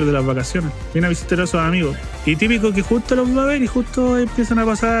vuelve Joker de las vacaciones. Viene a visitar a sus amigos. Y típico que justo los va a ver y justo empiezan a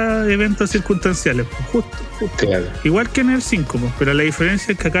pasar eventos circunstanciales. Justo. Claro. Igual que en el 5, pero la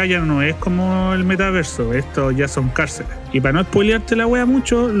diferencia es que acá ya no es como el metaverso. Estos ya son cárceles. Y para no spoilearte la wea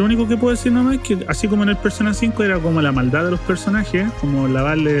mucho, lo único que puedo decir nomás es que así como en el Persona 5 era como la maldad de los personajes, como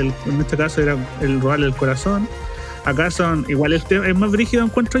lavarle, en este caso era el robarle el corazón. Acá son, igual es más brígido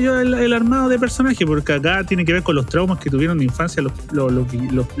encuentro yo el armado de personajes, porque acá tiene que ver con los traumas que tuvieron de infancia los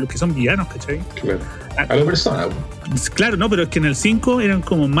que son villanos, ¿cachai? Claro. A la persona. Claro, no, pero es que en el 5 eran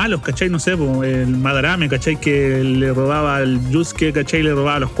como malos, ¿cachai? No sé, el Madarame, ¿cachai? Que le robaba al Yusuke, ¿cachai? Le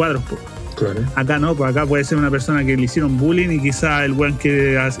robaba los cuadros, po. Claro. Acá no, pues acá puede ser una persona que le hicieron bullying y quizá el weón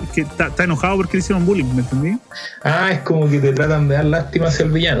que está enojado porque le hicieron bullying, ¿me entendí? Es como que te tratan de dar lástima hacia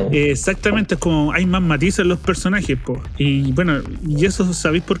el villano. Exactamente, es como hay más matices en los personajes, po. Y bueno, y eso,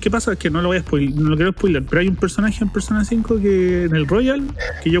 ¿sabéis por qué pasa? Es que no lo voy a spoiler, no lo quiero spoiler, pero hay un personaje en Persona 5 que en el Royal,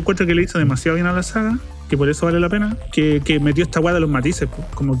 que yo encuentro que le hizo demasiado bien a la saga, que por eso vale la pena, que metió esta weá de los matices, po.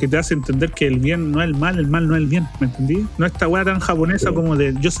 Como que te hace entender que el bien no es el mal no es el bien, ¿me entendí? No esta weá tan japonesa como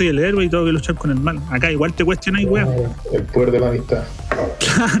de yo soy el héroe y tengo que luchar con el mal. Acá igual te cuestionáis weá. El poder de la amistad.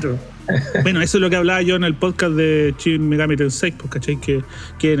 Claro. Bueno, eso es lo que hablaba yo en el podcast de Shin Megami Tensei, pues, ¿cachai? Que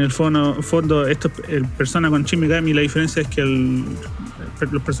en el fondo esto, el Persona con Shin Megami, la diferencia es que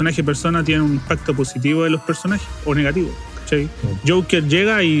los personajes de Persona tienen un impacto positivo de los personajes o negativo, ¿cachai? Joker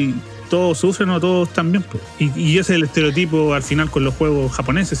llega y todos sufren o todos están bien, pues. Y ese es el estereotipo al final con los juegos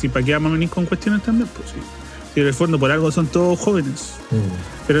japoneses, y para qué vamos a venir con cuestiones también, pues sí. Y en el fondo por algo son todos jóvenes.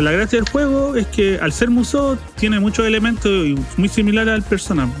 Pero la gracia del juego es que al ser Musou tiene muchos elementos muy similares al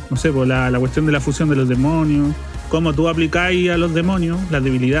Persona. No sé, por la cuestión de la fusión de los demonios, cómo tú aplicáis a los demonios, las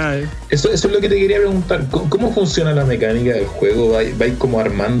debilidades. Eso es lo que te quería preguntar. ¿Cómo funciona la mecánica del juego? ¿Vais como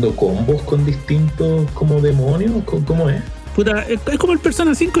armando combos con distintos como demonios? ¿Cómo es? Puta, es como el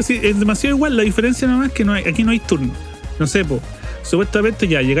Persona 5, es demasiado igual. La diferencia nada más es que aquí no hay turno. No sé, supuestamente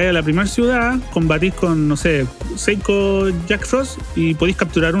ya llegáis a la primera ciudad, combatís con, no sé, 5 Jack Frost y podéis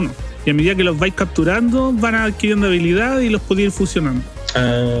capturar uno. Y a medida que los vais capturando, van adquiriendo habilidad y los podéis ir fusionando.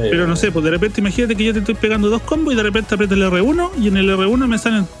 Pero no sé, de repente imagínate que yo te estoy pegando 2 combos y de repente aprieto el R1 y en el R1 me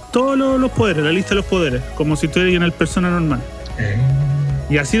salen todos los poderes, la lista de los poderes, como si estuvieras en el Persona normal.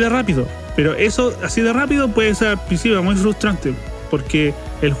 Y así de rápido. Pero eso, así de rápido, puede ser al principio muy frustrante, porque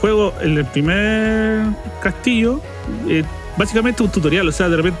el juego, en el primer castillo, básicamente un tutorial, o sea,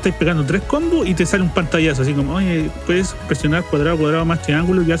 de repente estás pegando 3 combos y te sale un pantallazo, así como, oye, puedes presionar cuadrado más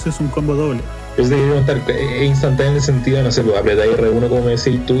triángulo y haces un combo doble. Es instantáneo en el sentido, no sé, apretáis R1 como me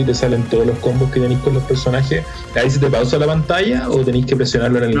decís tú y te salen todos los combos que tenéis con los personajes. ¿Ahí se te pausa la pantalla o tenéis que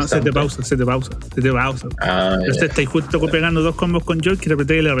presionarlo en el instante? No, se te pausa. Entonces estáis justo pegando 2 combos con Joy, que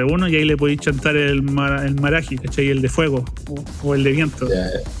apretáis el R1 y ahí le podéis chantar el Maraji, ¿cachai? El de fuego o el de viento.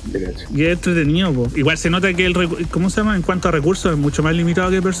 Y es entretenido, po. Igual se nota que ¿cómo se llama? En cuanto a recursos es mucho más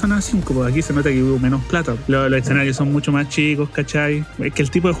limitado que Persona 5, porque aquí se nota que hubo menos plata. Los escenarios son mucho más chicos, ¿cachai? Es que el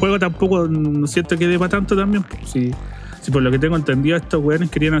tipo de juego tampoco no siento que dé para tanto también. Si por lo que tengo entendido estos weones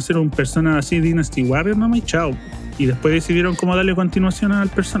querían hacer un Persona así Dynasty Warrior, no me chao. Y después decidieron cómo darle continuación al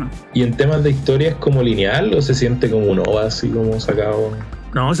Persona. ¿Y en temas de historia es como lineal o se siente como un OVA así como sacado?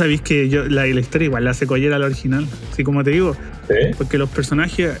 No, sabéis que la historia igual la hace collera a la original, así como te digo. ¿Sí? Porque los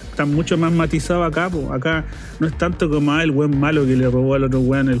personajes están mucho más matizados acá, acá no es tanto como el buen malo que le robó al otro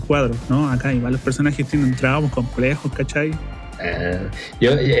weón el cuadro, ¿no? Acá igual los personajes tienen trabajos complejos, ¿cachai?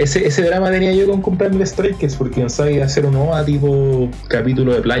 Ese drama tenía yo con comprarme el Strikers porque pensaba que iba a hacer un OVA tipo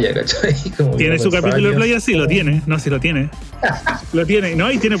capítulo de playa, ¿cachai? Como ¿tiene su capítulo de playa? Sí, lo tiene. No, sí lo tiene. Lo tiene.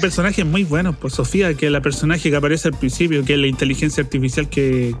 No, y tiene personajes muy buenos. Pues Sofía, que es la personaje que aparece al principio, que es la inteligencia artificial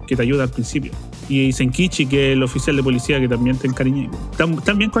que te ayuda al principio. Y Senkichi, que es el oficial de policía que también te encariña.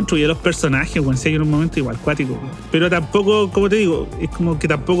 También construye los personajes, bueno, si hay en un momento igual cuático. Pero tampoco, como te digo, es como que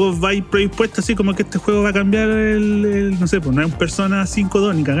tampoco vais predispuesto así como que este juego va a cambiar no sé, pues no es un Persona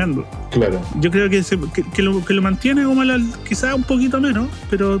 5.2 ni cagando. Claro. Yo creo que lo mantiene como quizás un poquito menos,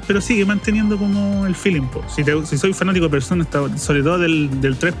 pero sigue manteniendo como el feeling. Si soy fanático de Persona, sobre todo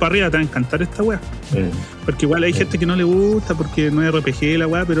del 3 para arriba, te va a encantar esta weá. Porque igual hay gente que no le gusta porque no es RPG la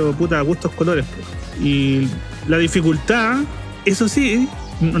weá, pero puta, gustos colores. Y La dificultad, eso sí,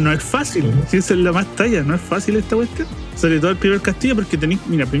 no es fácil. Si esa es la más talla, no es fácil esta cuestión. Sobre todo el primer castillo, porque tenéis,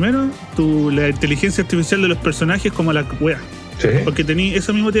 mira, primero, la inteligencia artificial de los personajes como la wea. Sí. Porque tenéis,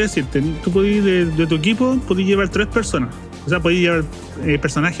 eso mismo te iba a decir, tú podéis de tu equipo, podéis llevar 3 personas. O sea, podéis llevar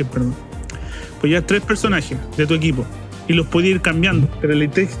personajes, perdón. Podéis llevar 3 personajes de tu equipo. Y los podéis ir cambiando. Pero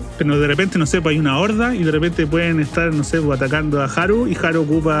de repente, no sé, pues hay una horda y de repente pueden estar, no sé, pues atacando a Haru y Haru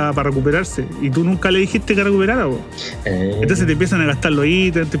ocupa para recuperarse. Y tú nunca le dijiste que recuperara, pues. Entonces te empiezan a gastar los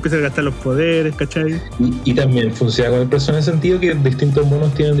ítems, te empiezan a gastar los poderes, ¿cachai? Y también funciona con el personaje en el sentido que distintos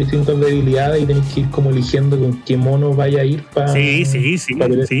monos tienen distintas debilidades y tenés que ir como eligiendo con qué mono vaya a ir para... Sí.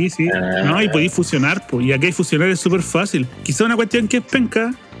 No, y podéis fusionar, pues. Y aquí fusionar es súper fácil. Quizá una cuestión que es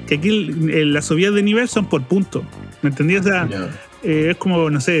penca, que aquí las subidas de nivel son por puntos. ¿Me entendías? O sea, es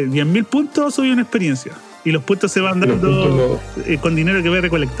como, no sé, 10.000 puntos subí una experiencia. Y los puntos se van dando con dinero que vas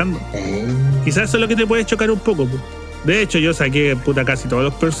recolectando. Quizás eso es lo que te puede chocar un poco. Pues. De hecho, yo saqué casi todas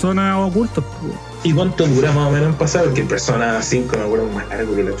las personas ocultos. Pues. ¿Y cuánto dura más o menos en pasar? Porque Persona 5 me acuerdo más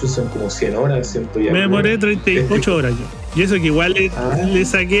largo que la chuza, son como 100 horas, siento ya. Me demoré 38 horas yo. Y eso que igual le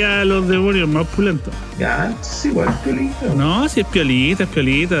saqué a los demonios más pulentos. Ya, sí, igual es piolita. No, sí es piolita,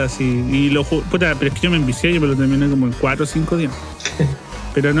 sí. Y pero es que yo me envicié, yo me lo terminé como en 4 o 5 días.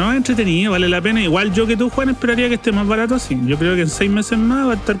 Pero no, es entretenido, vale la pena. Igual yo que tú, Juan, esperaría que esté más barato así. Yo creo que en 6 meses más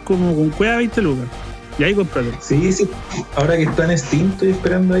va a estar como con cueva 20 lucas. Y ahí comprarlo. Sí. Ahora que está en Steam, estoy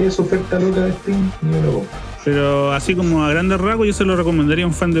esperando ahí esa oferta loca de Steam y me lo compro. Pero así como a grandes rasgos, yo se lo recomendaría a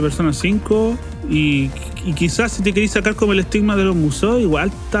un fan de Persona 5. Y quizás si te queréis sacar como el estigma de los museos, igual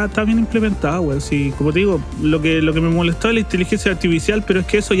está bien implementado, güey. Sí, como te digo, lo que me molestó es la inteligencia artificial, pero es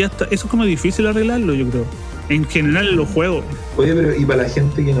que eso ya está, eso es como difícil arreglarlo, yo creo. En general en los juegos. Oye, pero y para la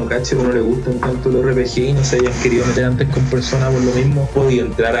gente que no cache o no le gustan tanto los RPG y no se hayan querido meter antes con Persona por lo mismo, ¿podía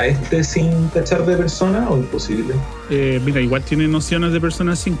entrar a este sin cachar de Persona o imposible? Mira, igual tiene nociones de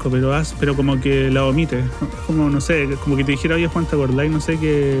Persona 5, pero como que la omite. Como, no sé, como que te dijera, oye Juan, ¿te acordáis? No sé,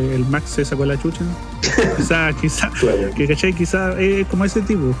 que el Max se sacó la chucha. Quizá, claro. Que cachai, quizá es como ese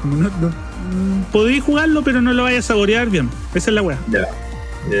tipo. Como no, podéis jugarlo, pero no lo vayas a saborear bien. Esa es la wea. Ya.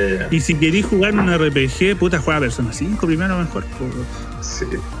 Yeah. Y si queréis jugar un RPG, puta, juega Persona 5 primero mejor. Sí.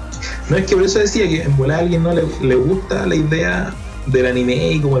 No, es que por eso decía que en volar a alguien no le gusta la idea del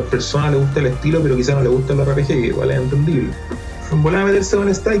anime y como el Persona le gusta el estilo, pero quizás no le gusta el RPG, que igual es entendible. En volar a meterse con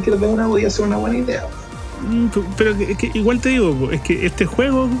Striker de una podía ser una buena idea. Pero que igual te digo, es que este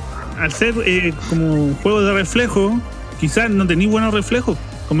juego, al ser como un juego de reflejo, quizás no tenéis buenos reflejos.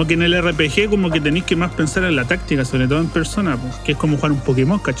 Como que en el RPG como que tenéis que más pensar en la táctica, sobre todo en Persona, pues, que es como jugar un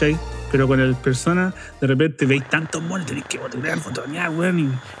Pokémon, ¿cachai? Pero con el Persona, de repente veis tantos monos, tenéis que botonear,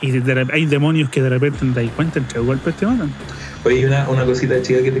 weón, y hay demonios que de repente no te dais cuenta, entre golpes te matan. Oye, una cosita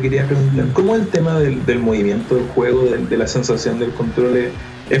chica que te quería preguntar. ¿Cómo el tema del movimiento del juego, de la sensación del control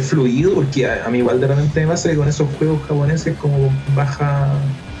es fluido? Porque a mí igual de repente me pasa que con esos juegos japoneses como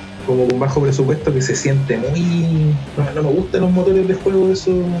con bajo presupuesto que se siente muy... No me gustan los motores de juego de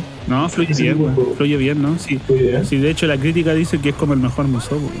eso. No, fluye bien, ¿no? Sí. Sí, de hecho la crítica dice que es como el mejor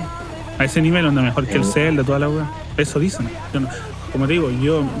museo, a ese nivel anda mejor que el Zelda, toda la weá. Eso dicen. Como te digo,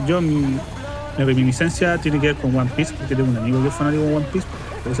 mi reminiscencia tiene que ver con One Piece, porque tengo un amigo que es fanático de One Piece,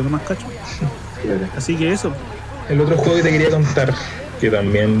 por eso no más cacho. Claro. Así que eso. El otro juego que te quería contar, que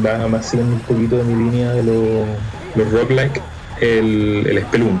también va más siguiendo un poquito de mi línea de los roguelike, el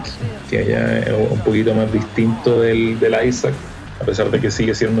Spelunky, que ya es un poquito más distinto del Isaac, a pesar de que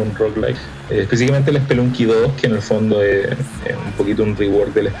sigue siendo un roguelike. Específicamente el Spelunky 2, que en el fondo es un poquito un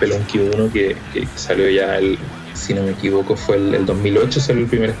rework del Spelunky 1, que salió ya si no me equivoco fue el 2008, salió el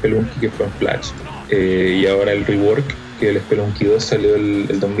primer Spelunky, que fue en Flash, y ahora el rework, que el Spelunky 2 salió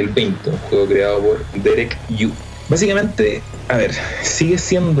el 2020, un juego creado por Derek Yu. Básicamente, a ver, sigue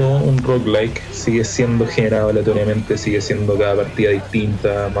siendo un roguelike, sigue siendo generado aleatoriamente, sigue siendo cada partida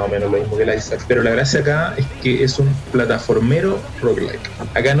distinta, más o menos lo mismo que el Isaac, pero la gracia acá es que es un plataformero roguelike.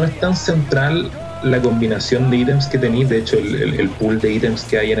 Acá no es tan central la combinación de ítems que tenéis, de hecho el pool de ítems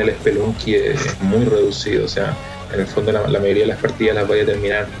que hay en el Spelunky es muy reducido, o sea, en el fondo la mayoría de las partidas las voy a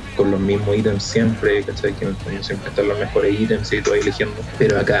terminar con los mismos ítems siempre, ¿cachai? Que en el fondo siempre están los mejores ítems y tú vas eligiendo.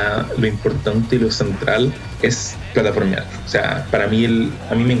 Pero acá lo importante y lo central es plataformear. O sea, para mí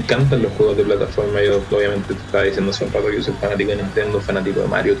a mí me encantan los juegos de plataforma. Yo obviamente te estaba diciendo hace un rato que yo soy fanático de Nintendo, fanático de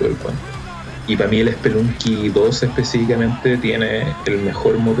Mario, todo el cuento. Y para mí el Spelunky 2 específicamente tiene el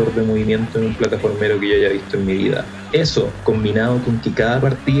mejor motor de movimiento en un plataformero que yo haya visto en mi vida. Eso, combinado con que cada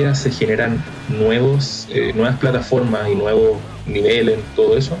partida se generan nuevas plataformas y nuevos niveles,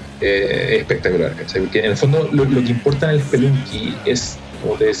 todo eso, es espectacular, ¿cachai? Porque en el fondo lo que importa en el Spelunky es,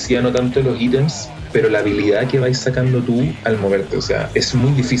 como te decía, no tanto los ítems, pero la habilidad que vais sacando tú al moverte, o sea, es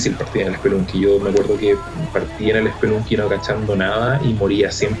muy difícil partir en el Spelunky. Yo me acuerdo que partí en el Spelunky no cachando nada y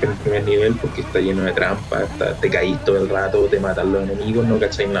moría siempre en el primer nivel porque está lleno de trampas, te caís todo el rato, te matan los enemigos, no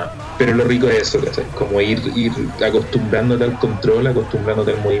cacháis nada. Pero lo rico es eso, ¿cachai? Como ir acostumbrándote al control,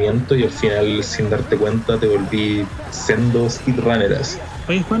 acostumbrándote al movimiento, y al final, sin darte cuenta, te volví sendo speedrunneras.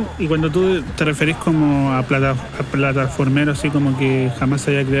 Oye, Juan, y cuando tú te referís como a plataformero, así como que jamás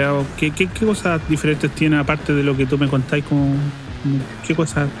se haya creado, ¿qué cosas diferentes tiene aparte de lo que tú me contáis? ¿Qué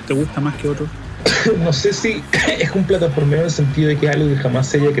cosas te gusta más que otros? No sé si es un plataformero en el sentido de que es algo que jamás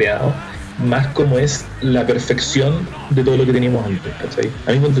se haya creado, más como es la perfección de todo lo que teníamos antes, ¿cachai?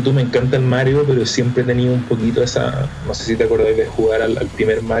 A mí, ponte tú, me encanta el Mario, pero siempre he tenido un poquito esa, no sé si te acordáis de jugar al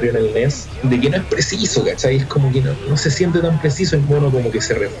primer Mario en el NES, de que no es preciso, ¿cachai? Es como que no se siente tan preciso, es bueno, como que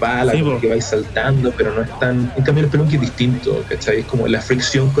se resbala, sí, como que vais saltando, pero no es tan... En cambio el Spelunky es distinto, ¿cachai? Es como la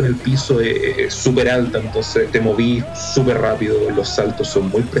fricción con el piso es súper alta, entonces te movís súper rápido, los saltos son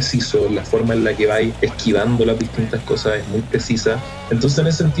muy precisos, la forma en la que vais esquivando las distintas cosas es muy precisa, entonces en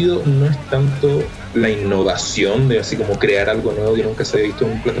ese sentido no es tanto la innovación de así como crear algo nuevo que nunca se había visto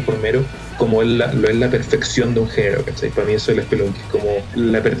en un plataformero, como lo es la perfección de un género, ¿cachai? Para mí eso es el Spelunky, es como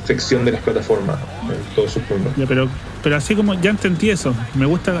la perfección de las plataformas en todos sus formas. Ya, pero así como ya entendí eso, me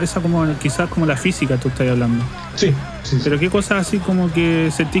gusta esa como quizás como la física tú estás hablando. Sí. Pero qué cosas así como que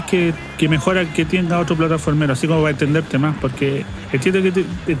sentís que mejora que tenga otro plataformero, así como para entenderte más, porque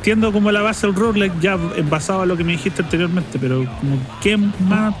entiendo como la base del roguelike ya basado en lo que me dijiste anteriormente, pero como ¿qué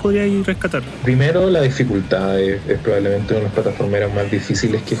más podríais rescatar? Primero, la dificultad es probablemente uno de los plataformeros más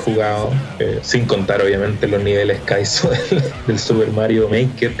difíciles que he jugado, sin contar obviamente los niveles Kaizo del Super Mario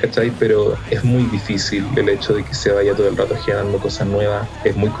Maker, ¿cachai? Pero es muy difícil el hecho de que se vaya todo el rato generando cosas nuevas,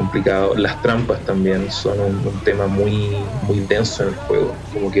 es muy complicado. Las trampas también son un tema muy denso en el juego,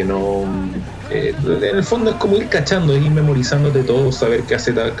 como que no... en el fondo es como ir cachando, ir memorizándote todo, saber qué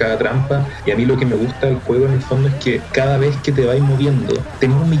hace cada trampa, y a mí lo que me gusta del juego en el fondo es que cada vez que te vais moviendo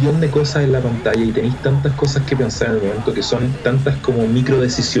tenés un millón de cosas en la pantalla y tenéis tantas cosas que pensar en el momento, que son tantas como micro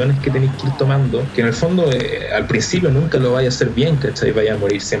decisiones que tenéis que ir tomando, que en el fondo al principio nunca lo vais a hacer bien, ¿cachai? Vais a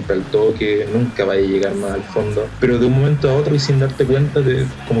morir siempre al toque, nunca vais a llegar más al fondo, pero de un momento a otro y sin darte cuenta,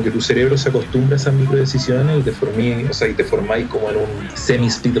 como que tu cerebro se acostumbra a esas micro decisiones y te formáis como en un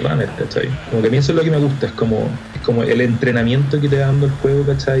semi-speedrunner, ¿cachai? Como que a mí eso es lo que me gusta, es como el entrenamiento que te va dando el juego,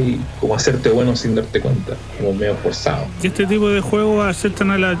 ¿cachai? Como hacerte bueno sin darte cuenta, como medio forzado. ¿Y este tipo de juegos, al ser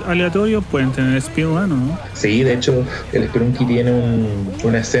tan aleatorios, pueden tener speedrun, no? Sí, de hecho, el Spelunky tiene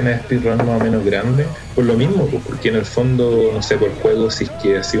una escena de speedrun más o menos grande, por lo mismo, porque en el fondo, no sé, por el juego, si es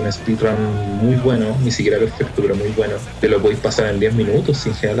que ha sido un speedrun muy bueno, ni siquiera perfecto, pero muy bueno, te lo podéis pasar en 10 minutos, y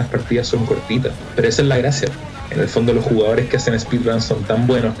en general las partidas son cortitas, pero esa es la gracia. En el fondo los jugadores que hacen speedrun son tan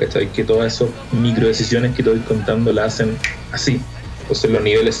buenos, ¿cachai? Que todas esas micro decisiones que te voy contando las hacen así. Entonces los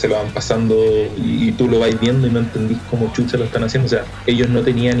niveles se lo van pasando y tú lo vais viendo y no entendís cómo chucha lo están haciendo. O sea, ellos no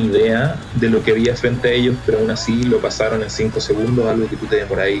tenían idea de lo que había frente a ellos, pero aún así lo pasaron en 5 segundos, algo que tú te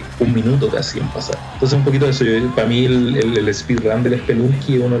demoras ahí un minuto casi en pasar. Entonces un poquito de eso. Para mí el speedrun del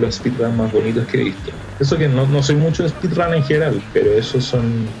Spelunky es uno de los speedruns más bonitos que he visto. Eso que no soy mucho de speedrun en general, pero esos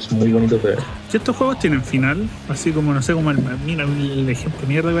son muy bonitos de ver. ¿Y estos juegos tienen final? Así como, no sé, como mira el ejemplo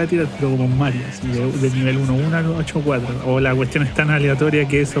mierda que voy a tirar, pero como Mario, así de nivel 1-1 a 8-4. O la cuestión es tan aleatoria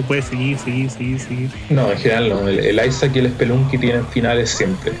que eso puede seguir. No, en general no. El Isaac y el Spelunky tienen finales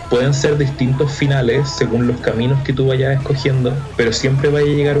siempre. Pueden ser distintos finales según los caminos que tú vayas escogiendo, pero siempre vaya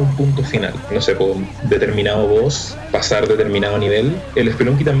a llegar a un punto final. No sé, por determinado boss, pasar determinado nivel. El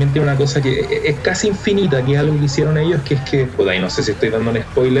Spelunky también tiene una cosa que es casi infinita, que es algo que hicieron ellos, que es que, pues ahí no sé si estoy dando un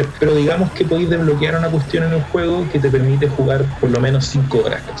spoiler, pero digamos que podéis desbloquear una cuestión en el juego que te permite jugar por lo menos 5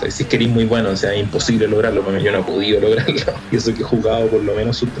 horas, ¿cachai? Si es que eres muy bueno, o sea, es imposible lograrlo, porque yo no he podido lograrlo, y eso que he jugado por lo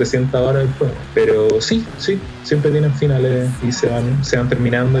menos sus 300 horas del juego. Pero sí, siempre tienen finales y se van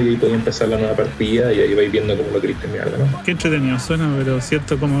terminando, y ahí podéis empezar la nueva partida y ahí vais viendo cómo lo queréis terminar, ¿no? Qué entretenido suena, pero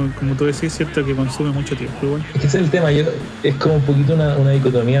cierto, como tú decís, cierto que consume mucho tiempo igual. Es que ese es el tema, es como un poquito una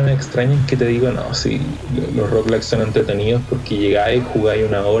dicotomía me extraña en que te digo, no, sí, los roguelikes son entretenidos porque llegáis, jugáis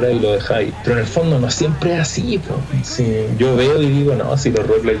 1 hora y lo dejáis, pero en el fondo no siempre es así, po. Sí, yo veo y digo, no, si los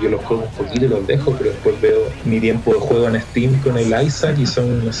roguelikes yo los juego un poquito y los dejo, pero después veo mi tiempo de juego en Steam con el Isaac y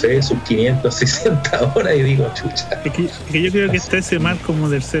son, no sé, sus 500, 600 horas y digo, chucha. Es que yo creo que está ese mal como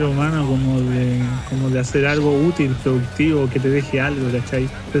del ser humano, como de hacer algo útil, productivo, que te deje algo, ¿cachai?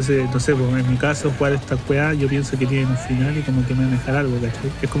 Entonces, no sé, pues en mi caso, jugar esta weá, yo pienso que tiene un final y como que me va a dejar algo,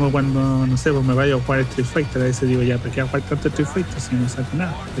 ¿cachai? Es como cuando, no sé, pues me vaya a jugar Street Fighter, a veces digo, ya, ¿para qué jugar tanto Street Fighter si no saco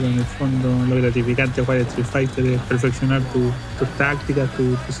nada? Pero en el fondo, lo gratificante de jugar Street Fighter es perfeccionar tus tácticas,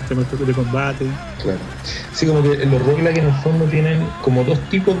 tu sistema de combate. Claro. Sí, como que los roguelikes en el fondo tienen como dos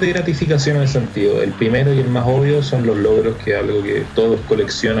tipos de gratificación en ese sentido. El primero y el más obvio son los logros, que es algo que todos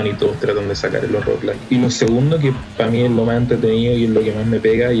coleccionan y todos tratan de sacar en los roguelikes. Y lo segundo, que para mí es lo más entretenido y es lo que más me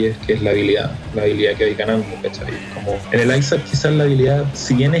pega, y es que es la habilidad que hay ganando, ¿cachai? Como en el Isaac quizás la habilidad,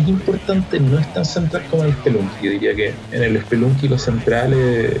 si bien es importante, no es tan central como en el Spelunky. Yo diría que en el Spelunky lo central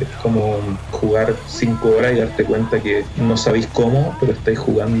es como jugar 5 horas y darte cuenta que no sabéis cómo, pero estáis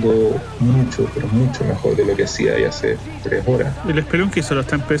jugando mucho, pero mucho mejor de lo que hacía ya hace 3 horas. ¿El Spelunky solo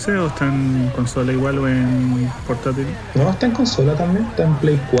está en PC o está en consola igual o en portátil? No, está en consola también, está en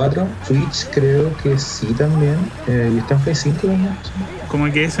Play 4, Switch creo que sí también, y está en Play 5 también. Sí. Como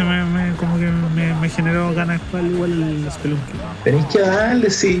que ese me generó ganas de jugar igual el Spelunky. Tenéis que darle,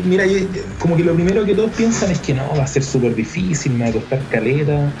 sí. Mira, como que lo primero que todos piensan es que no, va a ser súper difícil, me va a costar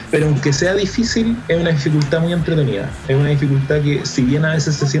caleta. Pero aunque sea difícil, es una dificultad muy entretenida. Es una dificultad que, si bien a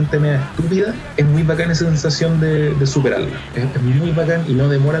veces se siente media estúpida, es muy bacán esa sensación de superarla. Es muy bacán y no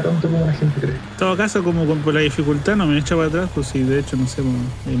demora tanto como la gente cree. En todo caso, como por la dificultad no me echa para atrás, pues sí, de hecho, no sé,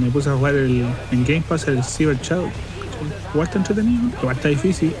 me puse a jugar en Game Pass el Cyber Shadow. Igual está entretenido, igual está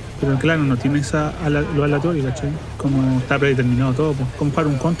difícil, pero claro, no tiene lo aleatorio, ¿cachai? Como está predeterminado todo, pues, como para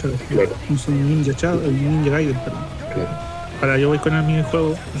un Contra, claro. Un Ninja Gaiden, perdón. Claro. Ahora yo voy con el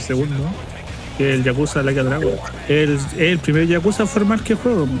minijuego, el segundo, que es el Yakuza Like a Dragon. El primer Yakuza formal que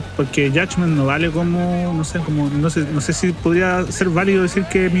juego, porque Judgment no vale como, no sé si podría ser válido decir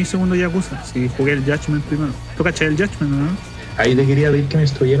que es mi segundo Yakuza, si jugué el Judgment primero. ¿Tú cachai el Judgment, no? Ahí te quería pedir que me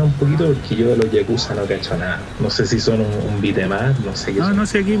instruyera un poquito porque yo de los Yakuza no cacho nada. No sé si son un beat'em up, no sé qué son. No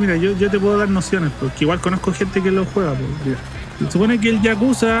sé, aquí mira, yo te puedo dar nociones, porque igual conozco gente que lo juega. Pues, se supone que el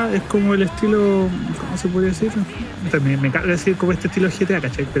Yakuza es como el estilo, ¿cómo se podría decir? También me carga decir como este estilo GTA,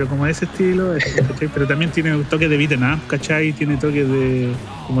 ¿cachai? Pero como ese estilo, ¿cachai? Pero también tiene un toque de beat'em up, ¿cachai? Tiene toque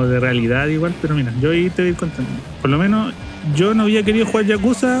como de realidad igual, pero mira, yo ahí te voy contando. Por lo menos yo no había querido jugar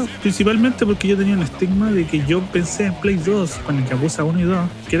Yakuza principalmente porque yo tenía un estigma de que yo pensé en Play 2 con el Yakuza 1 y 2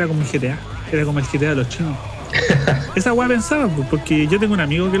 que era como el GTA, era como el GTA de los chinos. Esa weá pensaba, porque yo tengo un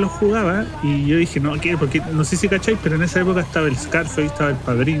amigo que lo jugaba y yo dije, no, ¿qué? Porque no sé si cacháis, pero en esa época estaba el Scarface, estaba el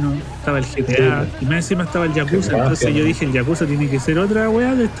Padrino, estaba el GTA y más encima estaba el Yakuza. Entonces yo dije, el Yakuza tiene que ser otra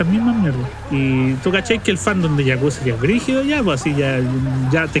weá de estas mismas mierdas. Y tú cacháis que el fandom de Yakuza que es brígido ya, pues así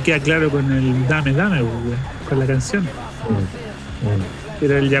ya te queda claro con el dame, con la canción.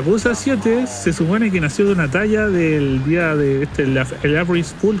 Pero el Yakuza 7 se supone que nació de una talla del día de el April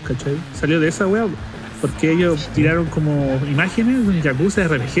Fool, ¿cachai? Salió de esa weá, porque ellos tiraron como imágenes de un Yakuza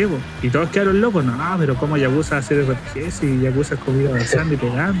RPG, po. Y todos quedaron locos, no, pero ¿cómo Yakuza va a hacer RPG si Yakuza es como ir avanzando y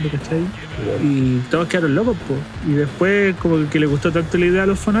pegando, ¿cachai? Y todos quedaron locos, po. Y después como que le gustó tanto la idea a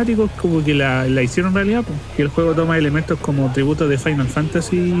los fanáticos como que la hicieron realidad, po. Y el juego toma elementos como tributos de Final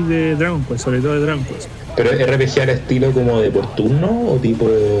Fantasy y de Dragon Quest, sobre todo de Dragon Quest. ¿Pero RPG al estilo como de por turno o tipo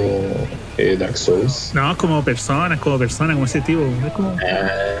Dark Souls? No, es como persona, como ese tipo. Es como...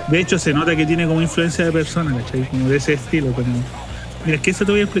 De hecho, se nota que tiene como influencia de persona, ¿cachai? Como de ese estilo. Como... Mira, es que eso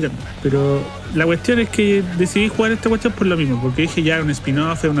te voy a explicar. Pero la cuestión es que decidí jugar esta cuestión por lo mismo. Porque dije, ya, un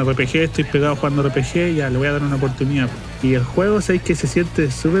spin-off, es un RPG, estoy pegado jugando RPG, ya le voy a dar una oportunidad. Y el juego, sabéis que se siente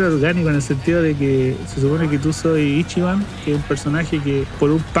súper orgánico en el sentido de que se supone que tú soy Ichiban, que es un personaje que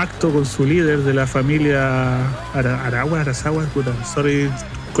por un pacto con su líder de la familia Arasawa, puta, sorry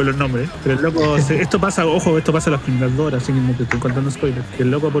con los nombres, pero el loco, esto pasa a las primeras 2 horas, así que no te estoy contando spoilers, que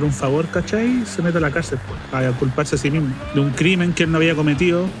el loco por un favor, ¿cachai? Se mete a la cárcel para culparse a sí mismo de un crimen que él no había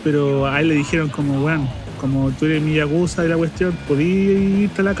cometido, pero a él le dijeron como, bueno, como tú eres mi Yakuza y la cuestión, podías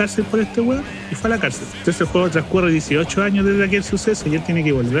irte a la cárcel por este weón, y fue a la cárcel. Entonces el juego transcurre 18 años desde aquel suceso y él tiene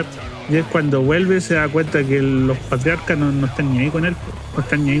que volver. Y es cuando vuelve se da cuenta que los patriarcas no están ni ahí con él, no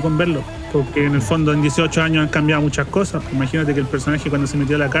están ni ahí con verlo. Porque en el fondo en 18 años han cambiado muchas cosas. Imagínate que el personaje cuando se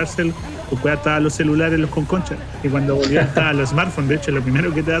metió a la cárcel, pues estaban los celulares, los con concha. Y cuando volvió estaban los smartphones, de hecho lo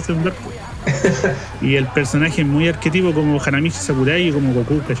primero que te hacen ver. Y el personaje es muy arquetipo como Hanamichi Sakurai, como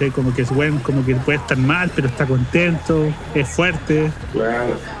Goku, ¿cachai? Como que es bueno, como que puede estar mal, pero está contento, es fuerte.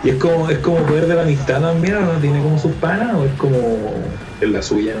 Claro. Y es como poder de la amistad también, ¿o no? ¿Tiene como sus panas o es como en la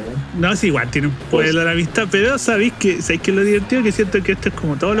suya, no? No, sí, igual tiene un poder de la amistad, pero sabéis que es lo divertido, que siento que esto es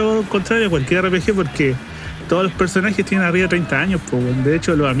como todo lo contrario a cualquier RPG, porque todos los personajes tienen arriba de 30 años, pues, weón. De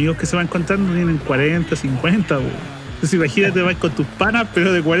hecho, los amigos que se van encontrando tienen 40, 50, weón. Entonces imagínate, vas con tus panas,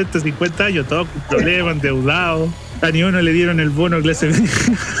 pero de 40, 50 años, todos con problemas, endeudados. A ni uno le dieron el bono clase B.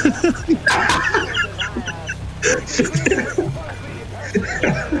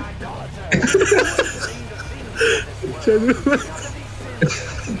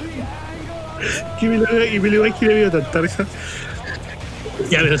 Y me lo imaginé, me dio tanta risa.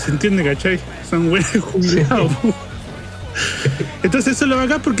 Ya, pero se entiende, ¿cachai? Son buenos jubilados. Entonces eso es lo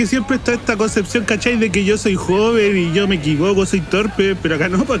bacán, porque siempre está esta concepción, ¿cachai? De que yo soy joven y yo me equivoco, soy torpe. Pero acá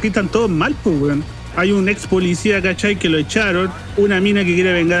no, porque aquí están todos mal, pues, weón. Hay un ex policía, ¿cachai? Que lo echaron. Una mina que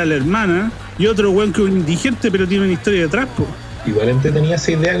quiere vengar a la hermana. Y otro weón que es un indigente, pero tiene una historia detrás, pues. Igual tenía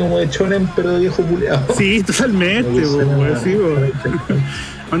esa idea como de chonen, pero de viejo culeado. Sí, totalmente, weón. Sí, weón.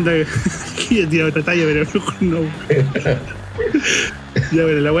 Anda, que tío, otra talla, pero mejor no. Ya,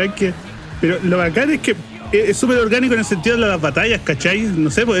 pero la weá es que. Pero lo bacán es que es súper orgánico en el sentido de las batallas, ¿cachai?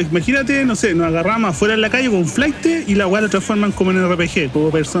 No sé, pues imagínate, no sé, nos agarramos afuera en la calle con un flight y la weá lo transforman como en RPG, como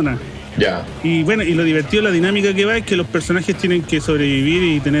persona. Ya. Y bueno, y lo divertido, la dinámica que va es que los personajes tienen que sobrevivir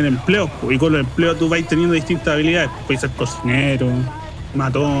y tener empleos. Y con los empleos tú vas teniendo distintas habilidades. Puedes ser cocinero,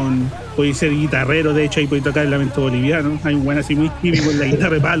 matón, puedes ser guitarrero, de hecho ahí puedes tocar el lamento boliviano. Hay un buen así muy típico con la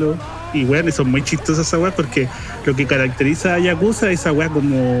guitarra de palo. Y bueno, y son muy chistosas esas weas, porque lo que caracteriza a Yakuza es esa wea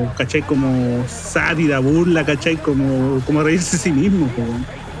como, ¿cachai? Como sátira, burla, ¿cachai? Como reírse a sí mismo,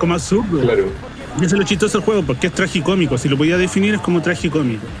 como absurdo. Claro. Y eso es lo chistoso del juego, porque es tragicómico. Si lo podía definir, es como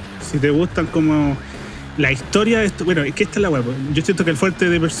tragicómico. Si te gustan como la historia, bueno, es que esta es la wea. Yo siento que el fuerte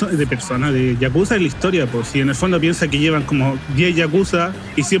de Yakuza es la historia, pues. Si en el fondo piensa que llevan como 10 Yakuza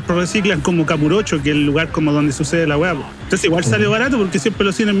y siempre reciclan como Kamurocho, que es el lugar como donde sucede la wea, pues. Entonces igual sale barato porque siempre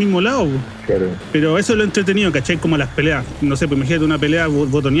lo hacen en el mismo lado, pues. Claro. Pero eso es lo entretenido, ¿cachai? Como las peleas. No sé, pues imagínate una pelea,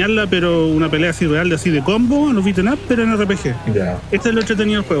 botonearla, pero una pelea así real, así de combo, no beaten up, pero en RPG. Ya. Este es lo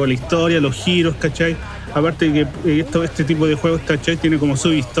entretenido del juego, la historia, los giros, ¿cachai? Aparte de que este tipo de juegos, ¿cachai? Tiene como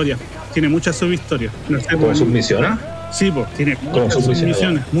subhistoria. Tiene muchas subhistorias. No sé, ¿Como submisiones? Sí, pues, tiene muchas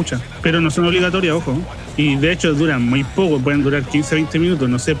submisiones, muchas. Pero no son obligatorias, ojo. Y de hecho duran muy poco, pueden durar 15, 20 minutos.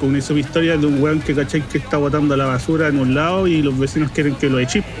 No sé, pues una subhistoria de un weón que, ¿cachai? Que está botando la basura en un lado y los vecinos quieren que lo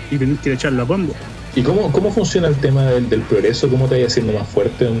eche y tienen que echarlo a pombo. ¿Y cómo funciona el tema del progreso? ¿Cómo te vayas haciendo más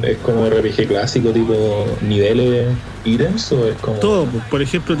fuerte? ¿Es como RPG clásico, tipo niveles, ítems? ¿O es como...? Todo, pues, por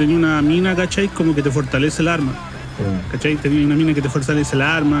ejemplo, tenía una mina, ¿cachai? Como que te fortalece el arma. ¿Cachai? Tenía una mina que te fortalece el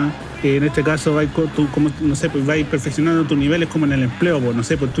arma. En este caso, tú, como, no sé, pues vais perfeccionando tus niveles como en el empleo. Pues, no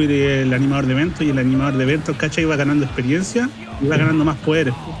sé, pues tú eres el animador de eventos y el animador de eventos, ¿cachai? Va ganando experiencia y va ganando más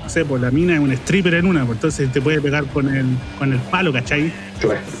poderes. Pues. No sé, pues la mina es un stripper en una, pues entonces te puede pegar con el palo, ¿cachai?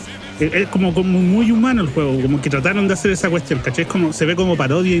 Claro. Es como muy humano el juego, como que trataron de hacer esa cuestión, ¿cachai? Se ve como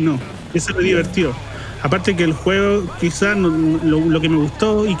parodia y no. Eso es lo divertido. Aparte que el juego, quizás lo que me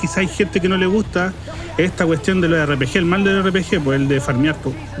gustó, y quizás hay gente que no le gusta, es esta cuestión de los RPG. El mal del RPG, pues el de farmear.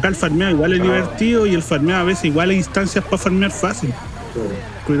 Pues. Acá el farmear igual es divertido y el farmear a veces igual hay instancias para farmear fácil.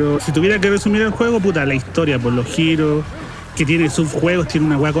 Pero si tuviera que resumir el juego, puta, la historia, por los giros, que tiene subjuegos, tiene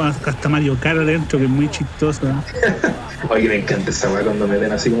una hueá con hasta Mario Kart adentro, que es muy chistosa. Oye, me encanta esa hueá cuando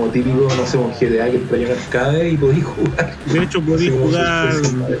meten así como típico, no sé, un GTA que trae un arcade y podéis jugar. De hecho, podéis jugar,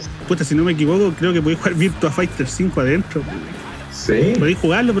 puta, si no me equivoco, creo que podéis jugar Virtua Fighter 5 adentro. ¿Sí? Podéis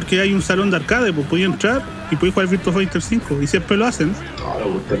jugarlo porque hay un salón de arcade, pues podéis entrar y podéis jugar Virtua Fighter 5 y siempre lo hacen. No,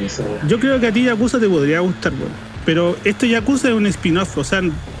 me gusta esa hueá. Yo creo que a ti Yakuza te podría gustar, weón. Pero este Yakuza es un spin-off, o sea,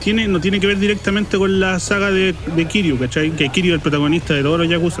 no tiene que ver directamente con la saga de Kiryu, ¿cachai? Que Kiryu es el protagonista de todos los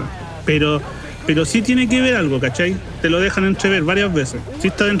Yakuza. Pero sí tiene que ver algo, ¿cachai? Te lo dejan entrever varias veces. Sí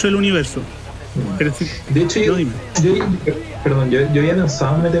está dentro del universo. Pero sí, de hecho, yo había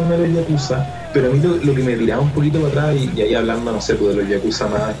pensado en meterme en los Yakuza, pero a mí lo que me tiraba un poquito para atrás, y ahí hablando, no sé, pues de los Yakuza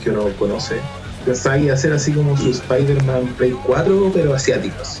más que uno conoce, pensaba que iba a ser así como su Spider-Man Play 4, pero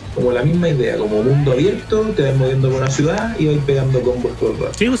asiáticos. Como la misma idea, como mundo abierto, te vas moviendo por una ciudad y vas pegando combos todo el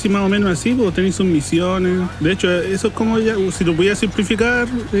rato. Sí, pues sí, más o menos así, pues tenéis sus misiones. De hecho, eso es como, si lo pudiera simplificar,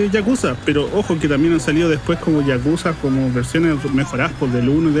 Yakuza. Pero ojo que también han salido después como Yakuza, como versiones mejoradas por del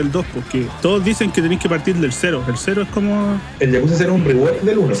 1 y del 2, porque todos dicen que tenéis que partir del 0. El 0 es como... ¿El Yakuza será un rework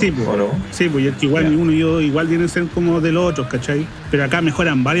del 1? Sí, pues, ¿o no? Sí, pues es que igual ni uno y yo igual vienen a ser como de los otros, ¿cachai? Pero acá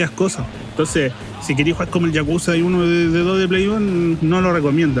mejoran varias cosas. Entonces, si queréis jugar como el Yakuza y uno de 2 de Play 1, no lo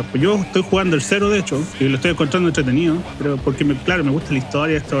recomiendo. Pues yo estoy jugando el 0, de hecho, y lo estoy encontrando entretenido, pero porque, claro, me gusta la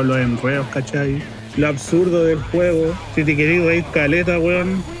historia, esto, los enredos, ¿cachai? Lo absurdo del juego. Si te queréis reír caleta,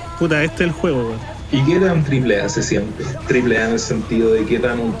 weón, puta, este es el juego, weón. ¿Y qué tan triple A se siente? Triple A en el sentido de qué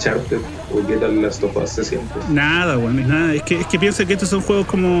tan Uncharted o qué tan Last of Us se siente. Nada, bueno, nada. Es que piensa que estos son juegos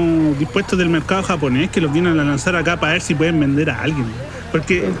como dispuestos del mercado japonés que los vienen a lanzar acá para ver si pueden vender a alguien.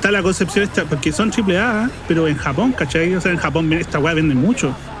 Porque está la concepción esta, porque son AAA, pero en Japón, ¿cachai? O sea, en Japón esta weá vende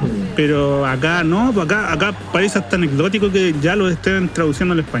mucho. Pero acá no, pues acá parece hasta anecdótico que ya lo estén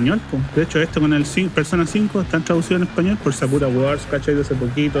traduciendo al español. Pues. De hecho, esto con el Persona 5 están traducidos en español por Sakura Wars, ¿cachai? De hace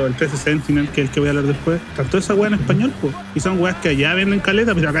poquito, el 13 Sentinel, que es el que voy a hablar después. Está toda esa weá en español, pues. Y son weas que allá venden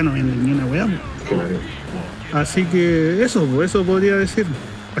caleta, pero acá no venden ni una weá. Pues. Así que eso podría decir.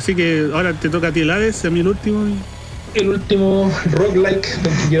 Así que ahora te toca a ti el Hades, a mí el último. El último roguelike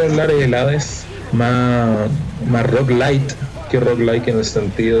del que quiero hablar es el Hades, más roguelite que roguelike en el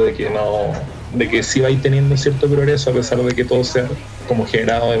sentido de que sí va a ir teniendo cierto progreso a pesar de que todo sea como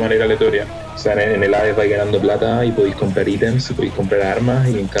generado de manera aleatoria. O sea, en el Hades vais ganando plata y podéis comprar ítems, y podéis comprar armas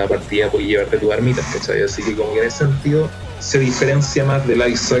y en cada partida podéis llevarte tus armitas, ¿cachai? Así que como que en ese sentido se diferencia más del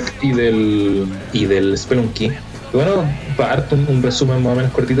Isaac y del Spelunky. Bueno, para darte un resumen más o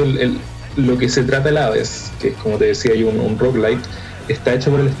menos cortito, lo que se trata el Hades, que es como te decía yo un roguelite, está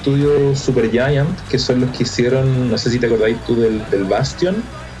hecho por el estudio Supergiant, que son los que hicieron, no sé si te acordáis tú del Bastion,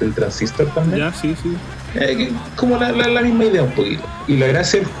 del Transistor también. Ya, sí. Como la misma idea un poquito. Y la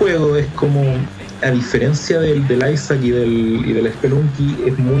gracia del juego es como, a diferencia del Isaac y del Spelunky,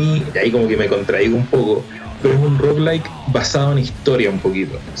 es muy, ahí como que me contraigo un poco, pero es un roguelike basado en historia un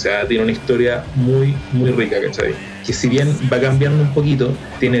poquito. O sea, tiene una historia muy, muy rica, ¿cachai? Que si bien va cambiando un poquito,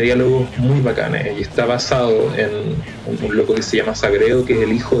 tiene diálogos muy bacanes y está basado en un loco que se llama Sagredo, que es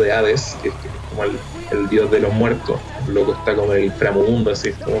el hijo de Hades, que es como el dios de los muertos. El loco está como en el inframundo,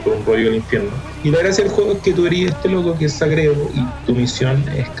 así, como por un rollo del infierno. Y la gracia del juego es que tú eres este loco que es Sagredo y tu misión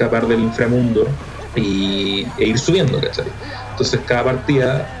es escapar del inframundo e ir subiendo, ¿cachai? Entonces cada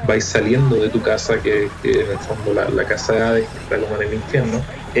partida vais saliendo de tu casa, que en el fondo la casa de Hades, que está como en el infierno,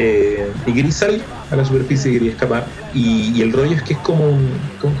 y queréis salir a la superficie y queréis escapar. Y el rollo es que es como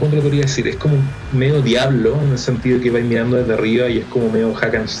 ¿cómo te lo podría decir? Es como un medio Diablo, en el sentido de que vais mirando desde arriba y es como medio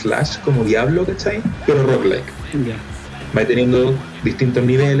hack and slash, como Diablo, ¿cachai? Pero roguelike. Yeah. Vais teniendo distintos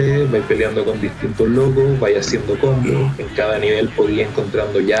niveles, vais peleando con distintos locos, vais haciendo combos. En cada nivel podéis ir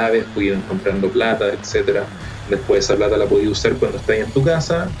encontrando llaves, podéis ir encontrando plata, etcétera. Después esa plata la podéis usar cuando estáis en tu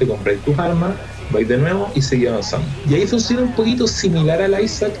casa, te compráis tus armas, vais de nuevo y seguís avanzando. Y ahí funciona un poquito similar al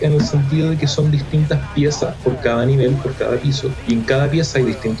Isaac en el sentido de que son distintas piezas por cada nivel, por cada piso. Y en cada pieza hay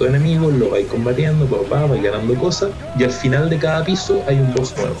distintos enemigos, lo vais combatiendo, vais ganando cosas. Y al final de cada piso hay un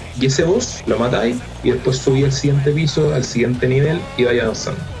boss nuevo. Y ese boss lo matáis y después subís al siguiente piso, al siguiente nivel y vais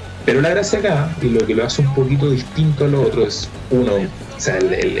avanzando. Pero la gracia acá, y lo que lo hace un poquito distinto a lo otro, es uno, o sea,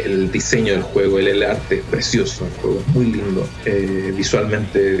 el diseño del juego, el arte es precioso, el juego es muy lindo,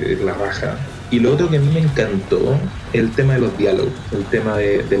 visualmente la raja. Y lo otro que a mí me encantó, el tema de los diálogos, el tema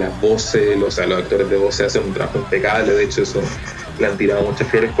de las voces, los actores de voces hacen un trabajo impecable, de hecho eso le han tirado muchas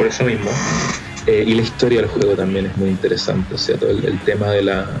flores por eso mismo. Y la historia del juego también es muy interesante, o sea, todo el tema de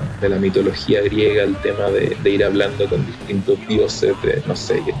la mitología griega, el tema de ir hablando con distintos dioses, de, no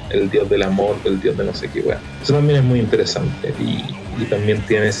sé, el dios del amor, el dios de no sé qué, bueno. Eso también es muy interesante y también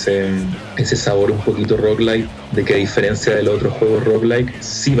tiene ese sabor un poquito roguelike, de que a diferencia de los otros juegos roguelike,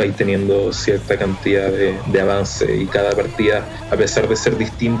 sí vais teniendo cierta cantidad de avance y cada partida, a pesar de ser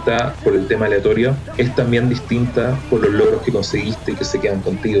distinta por el tema aleatorio, es también distinta por los logros que conseguiste y que se quedan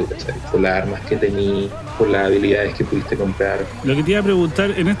contigo, ¿cachai? Por las armas que tení, por las habilidades que pudiste comprar. Lo que te iba a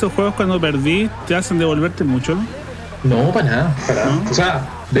preguntar, en estos juegos cuando perdí, ¿te hacen devolverte mucho? No, para nada. ¿No? O sea,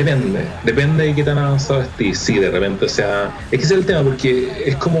 depende de qué tan avanzado estés. Sí, de repente, o sea, es que ese es el tema, porque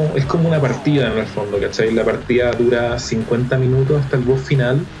es como una partida en el fondo, ¿cachai? La partida dura 50 minutos hasta el boss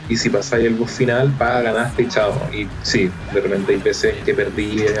final, y si pasáis el boss final, ganaste y chao. Y sí, de repente hay veces que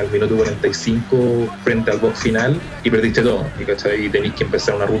perdí al minuto 45 frente al boss final y perdiste todo, ¿cachai? Y tenéis que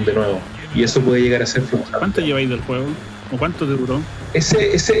empezar una run de nuevo. Y eso puede llegar a ser frustrante. ¿Cuánto lleváis del juego? ¿O cuánto te duró?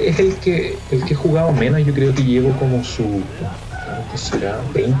 Ese es el que he jugado menos. Yo creo que llevo como ¿cuánto será?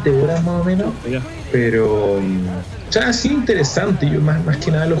 20 horas más o menos. Ya. Pero ya sí, interesante. Yo más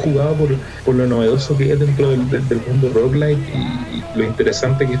que nada lo he jugado por lo novedoso que es dentro del mundo roguelike y lo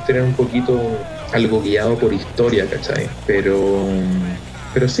interesante que es tener un poquito algo guiado por historia, ¿cachai?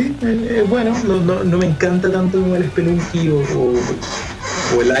 Pero sí, bueno, no me encanta tanto como el Spelunky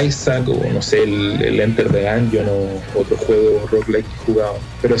o el Isaac o no sé, el Enter the Gungeon o otro juego roguelike que he jugado.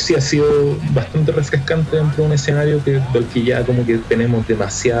 Pero sí ha sido bastante refrescante dentro de un escenario del que ya como que tenemos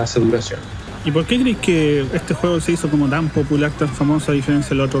demasiada saturación. ¿Y por qué crees que este juego se hizo como tan popular, tan famoso, a diferencia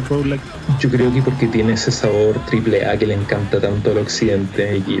del otro roguelike? Yo creo que porque tiene ese sabor AAA que le encanta tanto al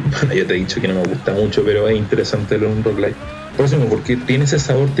occidente y que, bueno, yo te he dicho que no me gusta mucho, pero es interesante verlo en un roguelike. Por eso, porque tiene ese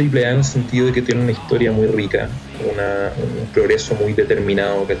sabor AAA en el sentido de que tiene una historia muy rica, un progreso muy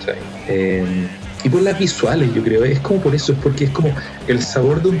determinado, ¿cachai? Y por las visuales, yo creo, es como por eso, es porque es como el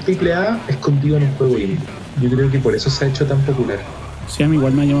sabor de un AAA escondido en un juego indie. Yo creo que por eso se ha hecho tan popular. Sí, a mí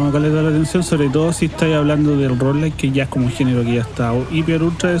igual me ha llamado caleta la atención, sobre todo si estáis hablando del roguelike, que ya es como un género que ya está hiper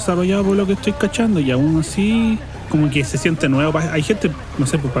ultra desarrollado por lo que estoy cachando, y aún así como que se siente nuevo. Hay gente, no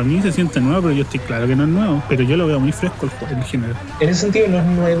sé, pues para mí se siente nuevo, pero yo estoy claro que no es nuevo, pero yo lo veo muy fresco el género. En ese sentido no es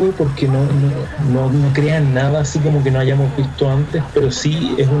nuevo porque no crean nada así como que no hayamos visto antes, pero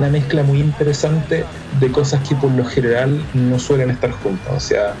sí es una mezcla muy interesante de cosas que por lo general no suelen estar juntas. O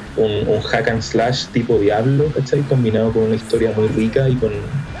sea, un hack and slash tipo Diablo, ¿cachai? Combinado con una historia muy rica y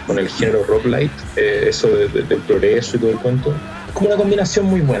con el género roguelite, eso del progreso y todo el cuento. Es como una combinación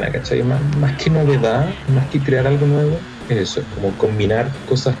muy buena, ¿cachai? Más que novedad, más que crear algo nuevo, es eso, es como combinar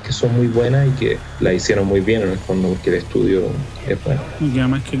cosas que son muy buenas y que la hicieron muy bien en el fondo, porque el estudio es bueno. Y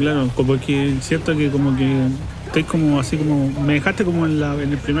además que claro, como que siento que como que estoy como así como, me dejaste como en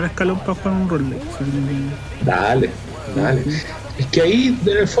el primer escalón para jugar un roguelike. Dale. Es que ahí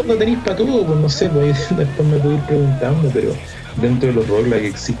en el fondo tenéis para todo, pues no sé, pues después me puedo ir preguntando, pero dentro de los roguelike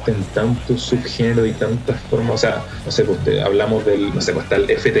existen tantos subgéneros y tantas formas. O sea, no sé, pues hablamos del, no sé, pues está el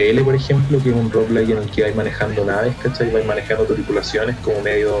FTL, por ejemplo, que es un roguelike en el que vais manejando naves, ¿cachai? Vais manejando tripulaciones, como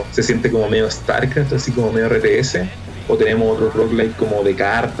medio, se siente como medio StarCraft, así como medio RTS. O tenemos otro roguelike como de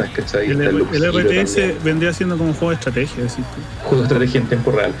cartas, ¿cachai? El RTS también vendría siendo como un juego de estrategia, ¿sí? Juego de estrategia en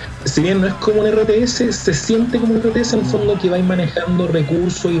tiempo real. Si bien no es como un RTS, se siente como un RTS en el fondo, que vais manejando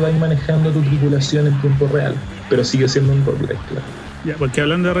recursos y vais manejando tu tripulación en tiempo real. Pero sigue siendo un roguelike, claro. Ya, porque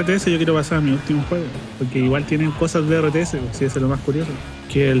hablando de RTS, yo quiero pasar a mi último juego, porque igual tienen cosas de RTS, si eso es lo más curioso.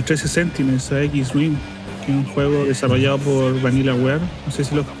 Que el 13 Sentinels X-Wing, que es un juego desarrollado por VanillaWare. No sé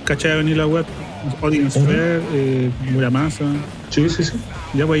si lo cachai de VanillaWare. Odin Sphere, Muramasa. Sí.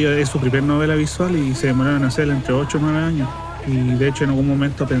 Ya pues es su primer novela visual y se demoraron en hacerla entre 8 o 9 años. Y de hecho en algún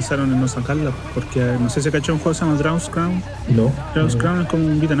momento pensaron en no sacarla, porque no sé si cachó un juego que se llama Dragon's Crown. No. Dragon's Crown es como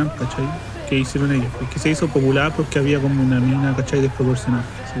un beat'em up, ¿cachai? Que hicieron ellos, que se hizo popular porque había como una mina, ¿cachai? Desproporcionada,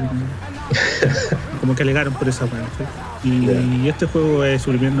 ¿sí? Como que alegaron por esa parte. Y este juego es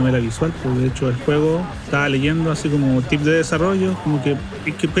su primer novela visual, pues de hecho el juego estaba leyendo así como tips de desarrollo, como que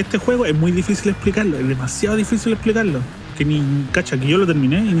este juego es muy difícil explicarlo, es demasiado difícil explicarlo, que ni cacha, que yo lo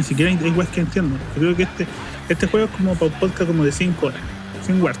terminé y ni siquiera hay igual que entiendo. Yo creo que este juego es como para un podcast como de 5 horas,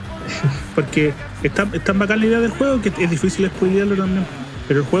 sin guard, porque es tan bacán la idea del juego que es difícil explicarlo también.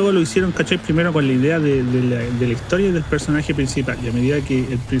 Pero el juego lo hicieron, ¿cachai? Primero con la idea de la historia y del personaje principal. Y a medida que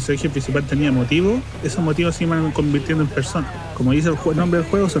el personaje principal tenía motivos, esos motivos se iban convirtiendo en personas. Como dice el nombre del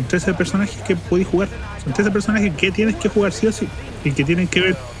juego, son 13 personajes que podéis jugar. Son 13 personajes que tienes que jugar sí o sí. Y que tienen que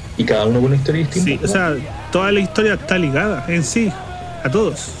ver. ¿Y cada uno con una historia distinta? Sí, o sea, toda la historia está ligada en sí, a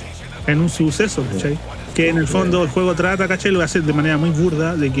todos, en un suceso, ¿cachai? Que en el fondo el juego trata, ¿cachai? Lo hace de manera muy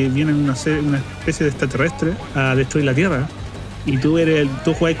burda, de que vienen una especie de extraterrestre a destruir la Tierra. Y tú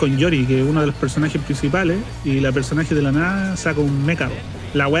jugás con Yori, que es uno de los personajes principales, y la personaje de la nada saca un mecha.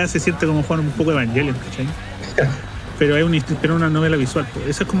 La wea se siente como jugar un poco de Evangelion, ¿cachai? Pero es una novela visual, pues.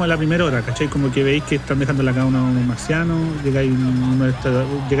 Esa es como la primera hora, ¿cachai? Como que veis que están dejando la cama unos marcianos, llegáis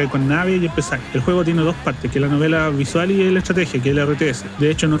con nave y empezáis. El juego tiene dos partes, que es la novela visual y la estrategia, que es el RTS. De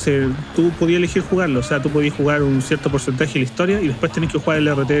hecho, no sé, tú podías elegir jugarlo, o sea, tú podías jugar un cierto porcentaje de la historia y después tenés que jugar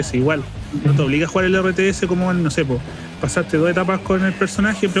el RTS igual. No te obliga a jugar el RTS como, no sé, pues, pasaste 2 etapas con el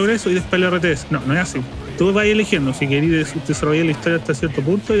personaje en progreso y después el RTS. No es así. Tú vas eligiendo si querés desarrollar la historia hasta cierto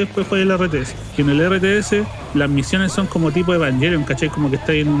punto y después juegas el RTS. Y en el RTS las misiones son como tipo Evangelion, ¿cachai? Como que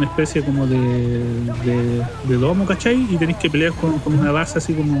estáis en una especie como de domo, ¿cachai? Y tenéis que pelear con una base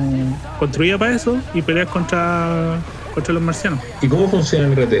así como construida para eso y pelear contra los marcianos. ¿Y cómo funciona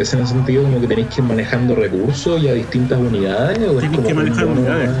el RTS? ¿En el sentido como que tenéis que ir manejando recursos y a distintas unidades? ¿O tenéis que manejar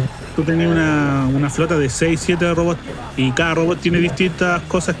unidades? Tú tenés una flota de 6-7 robots y cada robot tiene distintas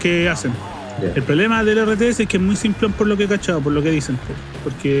cosas que hacen. Yeah. El problema del RTS es que es muy simple por lo que he cachado, por lo que dicen,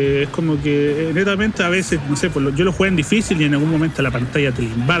 porque es como que netamente a veces, no sé, yo lo juego en difícil y en algún momento la pantalla te la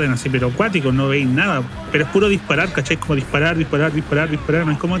invaden así, pero acuático, no veis nada, pero es puro disparar, ¿cachai? Como disparar,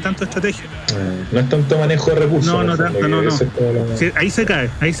 no es como tanto estrategia. No es tanto manejo de recursos. No tanto, no. Sí, ahí se cae,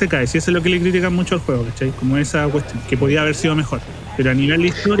 si eso es lo que le critican mucho al juego, ¿cachai? Como esa cuestión, que podía haber sido mejor. Pero a nivel de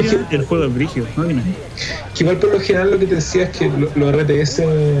historia, el juego es brígido, ¿no? Dime. Que igual por lo general lo que te decía es que los RTS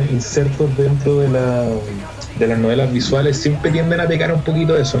insertos dentro de de las novelas visuales siempre tienden a pecar un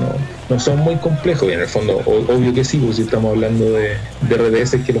poquito de eso, no son muy complejos, y en el fondo obvio que sí, pues si estamos hablando de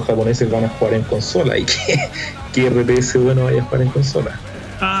RTS que los japoneses van a jugar en consola, y que RTS bueno vaya a jugar en consola.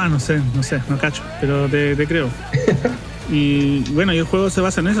 No sé, no cacho, pero te creo. Y bueno, y el juego se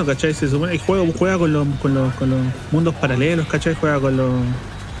basa en eso, ¿cachai? Se supone, el juego juega con los mundos paralelos, ¿cachai? Juega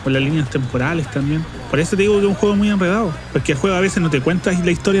con las líneas temporales también. Por eso te digo que es un juego muy enredado, porque el juego a veces no te cuenta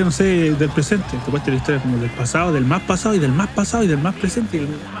la historia, no sé, del presente, te cuenta la historia como del pasado, del más pasado, y del más pasado, y del más presente, y del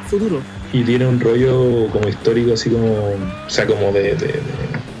más futuro. Y tiene un rollo como histórico, así como, o sea, como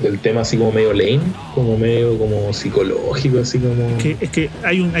del tema así como medio lame, como medio como psicológico, así como... Es que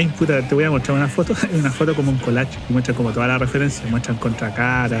hay puta, te voy a mostrar una foto, hay una foto como un collage, que muestra como todas las referencias, muestran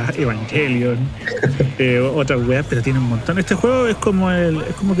Contracara, Evangelion, otras weas, pero tiene un montón. Este juego es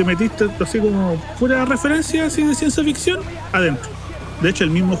como que metiste así como pura referencia así de ciencia ficción adentro. De hecho, el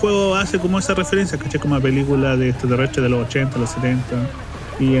mismo juego hace como esa referencia, ¿cachai? Como a películas de extraterrestres de los 80, los 70.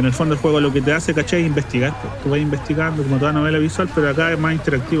 Y en el fondo el juego lo que te hace, ¿cachai? Es investigar. Pues. Tú vas investigando como toda novela visual, pero acá es más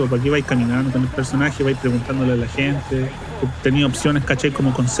interactivo, porque aquí vais caminando con el personaje, vais preguntándole a la gente. Tenéis opciones, ¿cachai?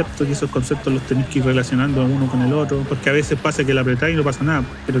 Como conceptos, y esos conceptos los tenéis que ir relacionando uno con el otro, porque a veces pasa que la apretáis y no pasa nada,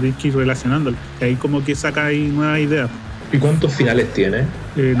 pero tenéis que ir relacionándolos. Y ahí como que sacáis nuevas ideas. ¿Y cuántos finales tiene?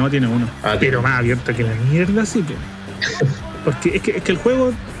 No, tiene uno. Pero tiene. Más abierto que la mierda, sí que. Porque es que el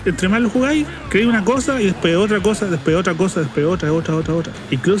juego, entre más lo jugáis, creéis una cosa y después otra cosa, después otra cosa, después otra.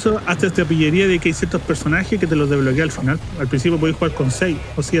 Incluso hasta esta pillería de que hay ciertos personajes que te los desbloquea al final. Al principio podéis jugar con 6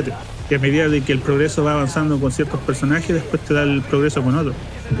 o 7. Y a medida de que el progreso va avanzando con ciertos personajes, después te da el progreso con otros.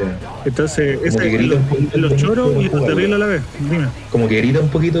 Yeah. Entonces, ese es los choros y los terribles a la vez. Dime. Como que grita un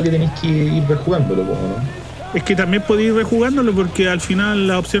poquito que tenéis que ir rejugándolo, ¿no? Es que también podéis ir rejugándolo porque al final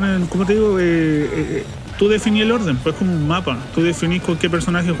las opciones, como te digo, tú definís el orden, pues es como un mapa. Tú definís con qué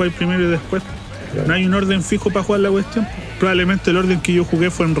personaje jugáis primero y después. Claro. No hay un orden fijo para jugar la cuestión. Probablemente el orden que yo jugué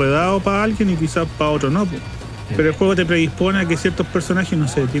fue enredado para alguien y quizás para otro no. Pues. Pero el juego te predispone a que ciertos personajes,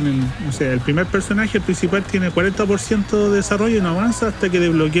 el primer personaje, el principal, tiene 40% de desarrollo y no avanza hasta que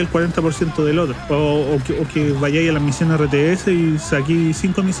desbloquee el 40% del otro. O que vayáis a las misiones RTS y saquéis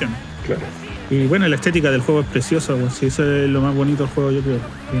 5 misiones. Claro. Y bueno, la estética del juego es preciosa, pues, sí, eso es lo más bonito del juego, yo creo.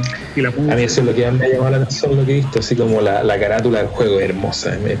 Y la a mí eso es lo que me ha llamado la atención, lo que he visto, así como la carátula del juego es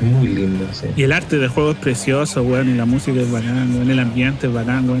hermosa, es muy linda. Sí. Y el arte del juego es precioso, bueno, y la música es bacán, bueno, el ambiente es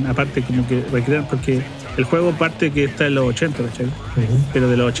bacán, bueno. Aparte como que recrean, porque el juego parte que está en los 80, ¿cachai? Pero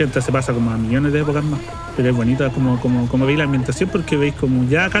de los 80 se pasa como a millones de épocas más. Pero es bonito como veis la ambientación, porque veis como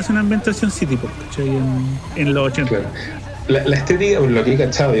ya casi una ambientación city pop, ¿cachai? En los 80. Claro. La estética, lo que he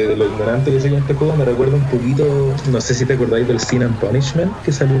cachado yo de lo ignorante que soy con este juego, me recuerda un poquito, no sé si te acordáis del Sin and Punishment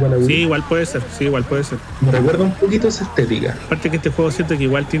que salió para la Wii. Sí, igual puede ser. Me recuerda un poquito esa estética. Aparte que este juego siento que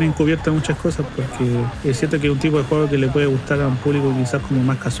igual tiene encubiertas muchas cosas, porque es cierto que es un tipo de juego que le puede gustar a un público quizás como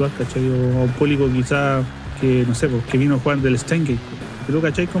más casual, ¿cachai? O a un público quizás que, no sé, pues, que vino a jugar del Steingate. Pero,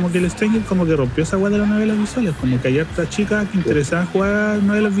 ¿cachai? Como que el Steingate como que rompió esa guay de las novelas visuales, como que hay hartas chicas que interesaban jugar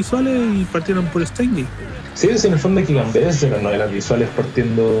novelas visuales y partieron por Steingate. Sí, en el fondo que en vez de las novelas visuales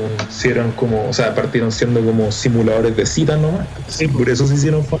partieron siendo como simuladores de citas nomás. Sí, por eso se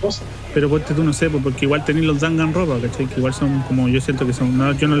hicieron famosos. Pero ponte tú, no sé, porque igual tenéis los Danganronpa, ¿cachai? Que igual son como, yo siento que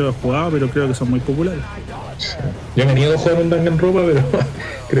son, yo no los he jugado, pero creo que son muy populares. Sí. Yo me niego a jugar un Danganronpa, pero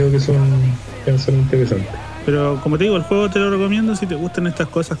creo que son interesantes. Pero como te digo, el juego te lo recomiendo si te gustan estas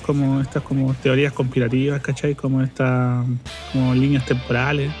cosas como teorías conspirativas, ¿cachai? Como como líneas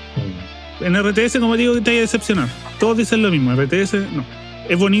temporales. En RTS, como digo, que te vaya a decepcionar. Todos dicen lo mismo, RTS no.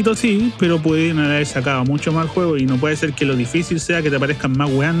 Es bonito, sí, pero pueden haber sacado mucho más el juego y no puede ser que lo difícil sea que te aparezcan más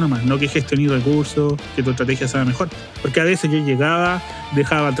weas nomás, no que gestiones recursos, que tu estrategia sea mejor. Porque a veces yo llegaba,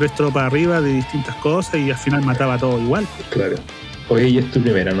 dejaba 3 tropas arriba de distintas cosas y al final mataba todo igual. Claro. Oye, ¿y es tu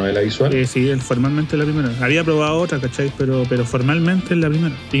primera novela visual? Sí, formalmente es la primera. Había probado otra, ¿cachai? Pero formalmente es la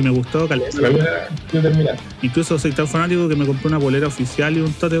primera. Y me gustó caleta. La primera de terminar. Incluso soy tan fanático que me compré una polera oficial y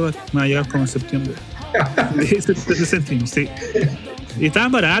un tote bag. Me va a llegar como en septiembre. de 70 céntimos, sí. Y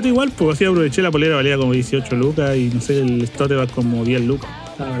estaban baratos igual, pues así aproveché. La polera valía como 18 lucas y no sé, el tote bag como 10 lucas.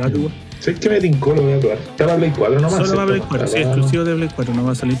 Estaba barato igual. ¿Sabes qué me tincó? Lo voy a probar. Está para Play 4 nomás. Solo para Play 4, sí, exclusivo de Play 4. No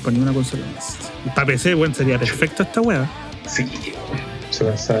va a salir para ninguna consola más. Para PC, bueno, sería perfecto esta wea. Sí, se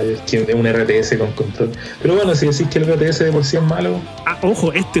pensaba es que es un RTS con control. Pero bueno, si decís que el RTS de por sí es malo.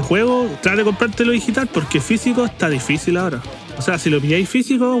 Ojo, este juego, trata de comprártelo digital porque físico está difícil ahora. O sea, si lo pilláis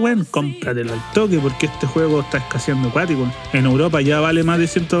físico, bueno, cómpratelo al toque porque este juego está escaseando acuático. En Europa ya vale más de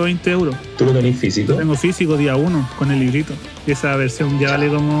 120 euros. ¿Tú lo tenés físico? Lo tengo físico día 1 con el librito. Y esa versión ya vale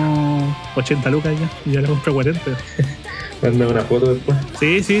como 80 lucas ya. Y ya la compré 40. Mándame una foto después.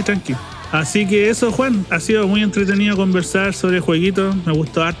 Sí, tranqui. Así que eso, Juan, ha sido muy entretenido conversar sobre jueguitos. Me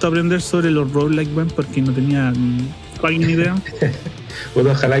gustó harto aprender sobre los roguelike, bueno, porque no tenía ni idea.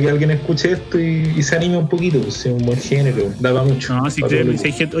 Bueno, ojalá que alguien escuche esto y se anime un poquito, pues es un buen género, daba mucho. No, si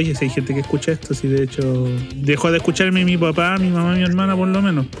hay gente, oye, si hay gente que escucha esto, si de hecho dejó de escucharme mi papá, mi mamá, mi hermana, por lo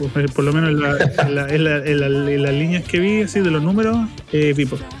menos en las líneas que vi, así de los números, vi.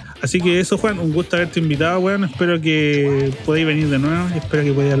 Así que eso, Juan, un gusto haberte invitado, weón. Espero que podáis venir de nuevo y espero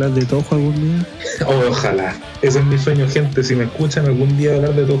que podáis hablar de Toho algún día. Oh, ojalá. Ese es mi sueño, gente. Si me escuchan algún día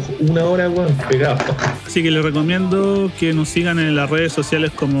hablar de Toho 1 hora, weón, pegado. Así que les recomiendo que nos sigan en las redes sociales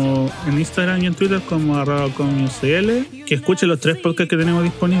como en Instagram y en Twitter como @ComyuCL, que escuchen los 3 podcasts que tenemos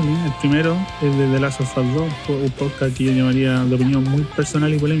disponibles. El primero es de The Last of Us 2, un podcast que yo llamaría de opinión muy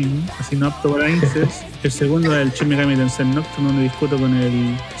personal y polémico, así no apto para incels. El segundo es el Shin Megami Tensei Nocturne, donde discuto con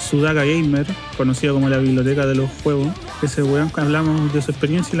el Sudaka Gamer, conocido como la biblioteca de los juegos. Ese weón, hablamos de su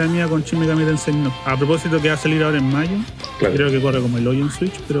experiencia y la mía con Shin Megami Tensei Nocturne. A propósito, que va a salir ahora en mayo. Claro. Creo que corre como el hoyo en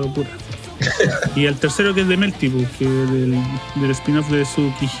Switch, pero puta. Y el tercero, que es de Melty, que del spin-off de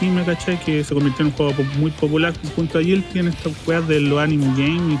Tsukihime, ¿cachai? Que se convirtió en un juego muy popular junto a Jill. Tiene estas weas de los anime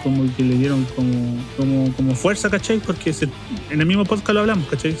game y como que le dieron como fuerza, ¿cachai? Porque en el mismo podcast lo hablamos,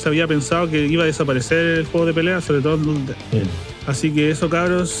 ¿cachai? Se había pensado que iba a desaparecer el juego de pelea, sobre todo en Así que eso,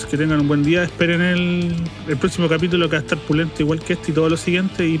 cabros, que tengan un buen día. Esperen el próximo capítulo, que va a estar pulento igual que este y todos los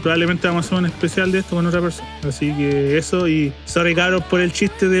siguientes, y probablemente vamos a hacer un especial de esto con otra persona. Así que eso, y sorry, cabros, por el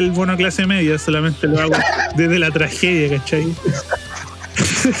chiste del bono clase media, solamente lo hago desde la tragedia, ¿cachai?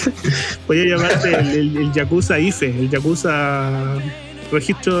 Voy a llamarse el Yakuza IFE, el Yakuza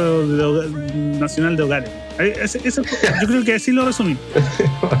Registro Nacional de Hogares. Eso, yo creo que así lo resumí.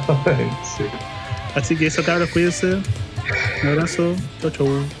 Sí. Así que eso, cabros, cuídense. Un abrazo, chau.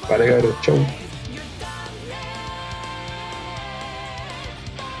 Vale, cabros, chau.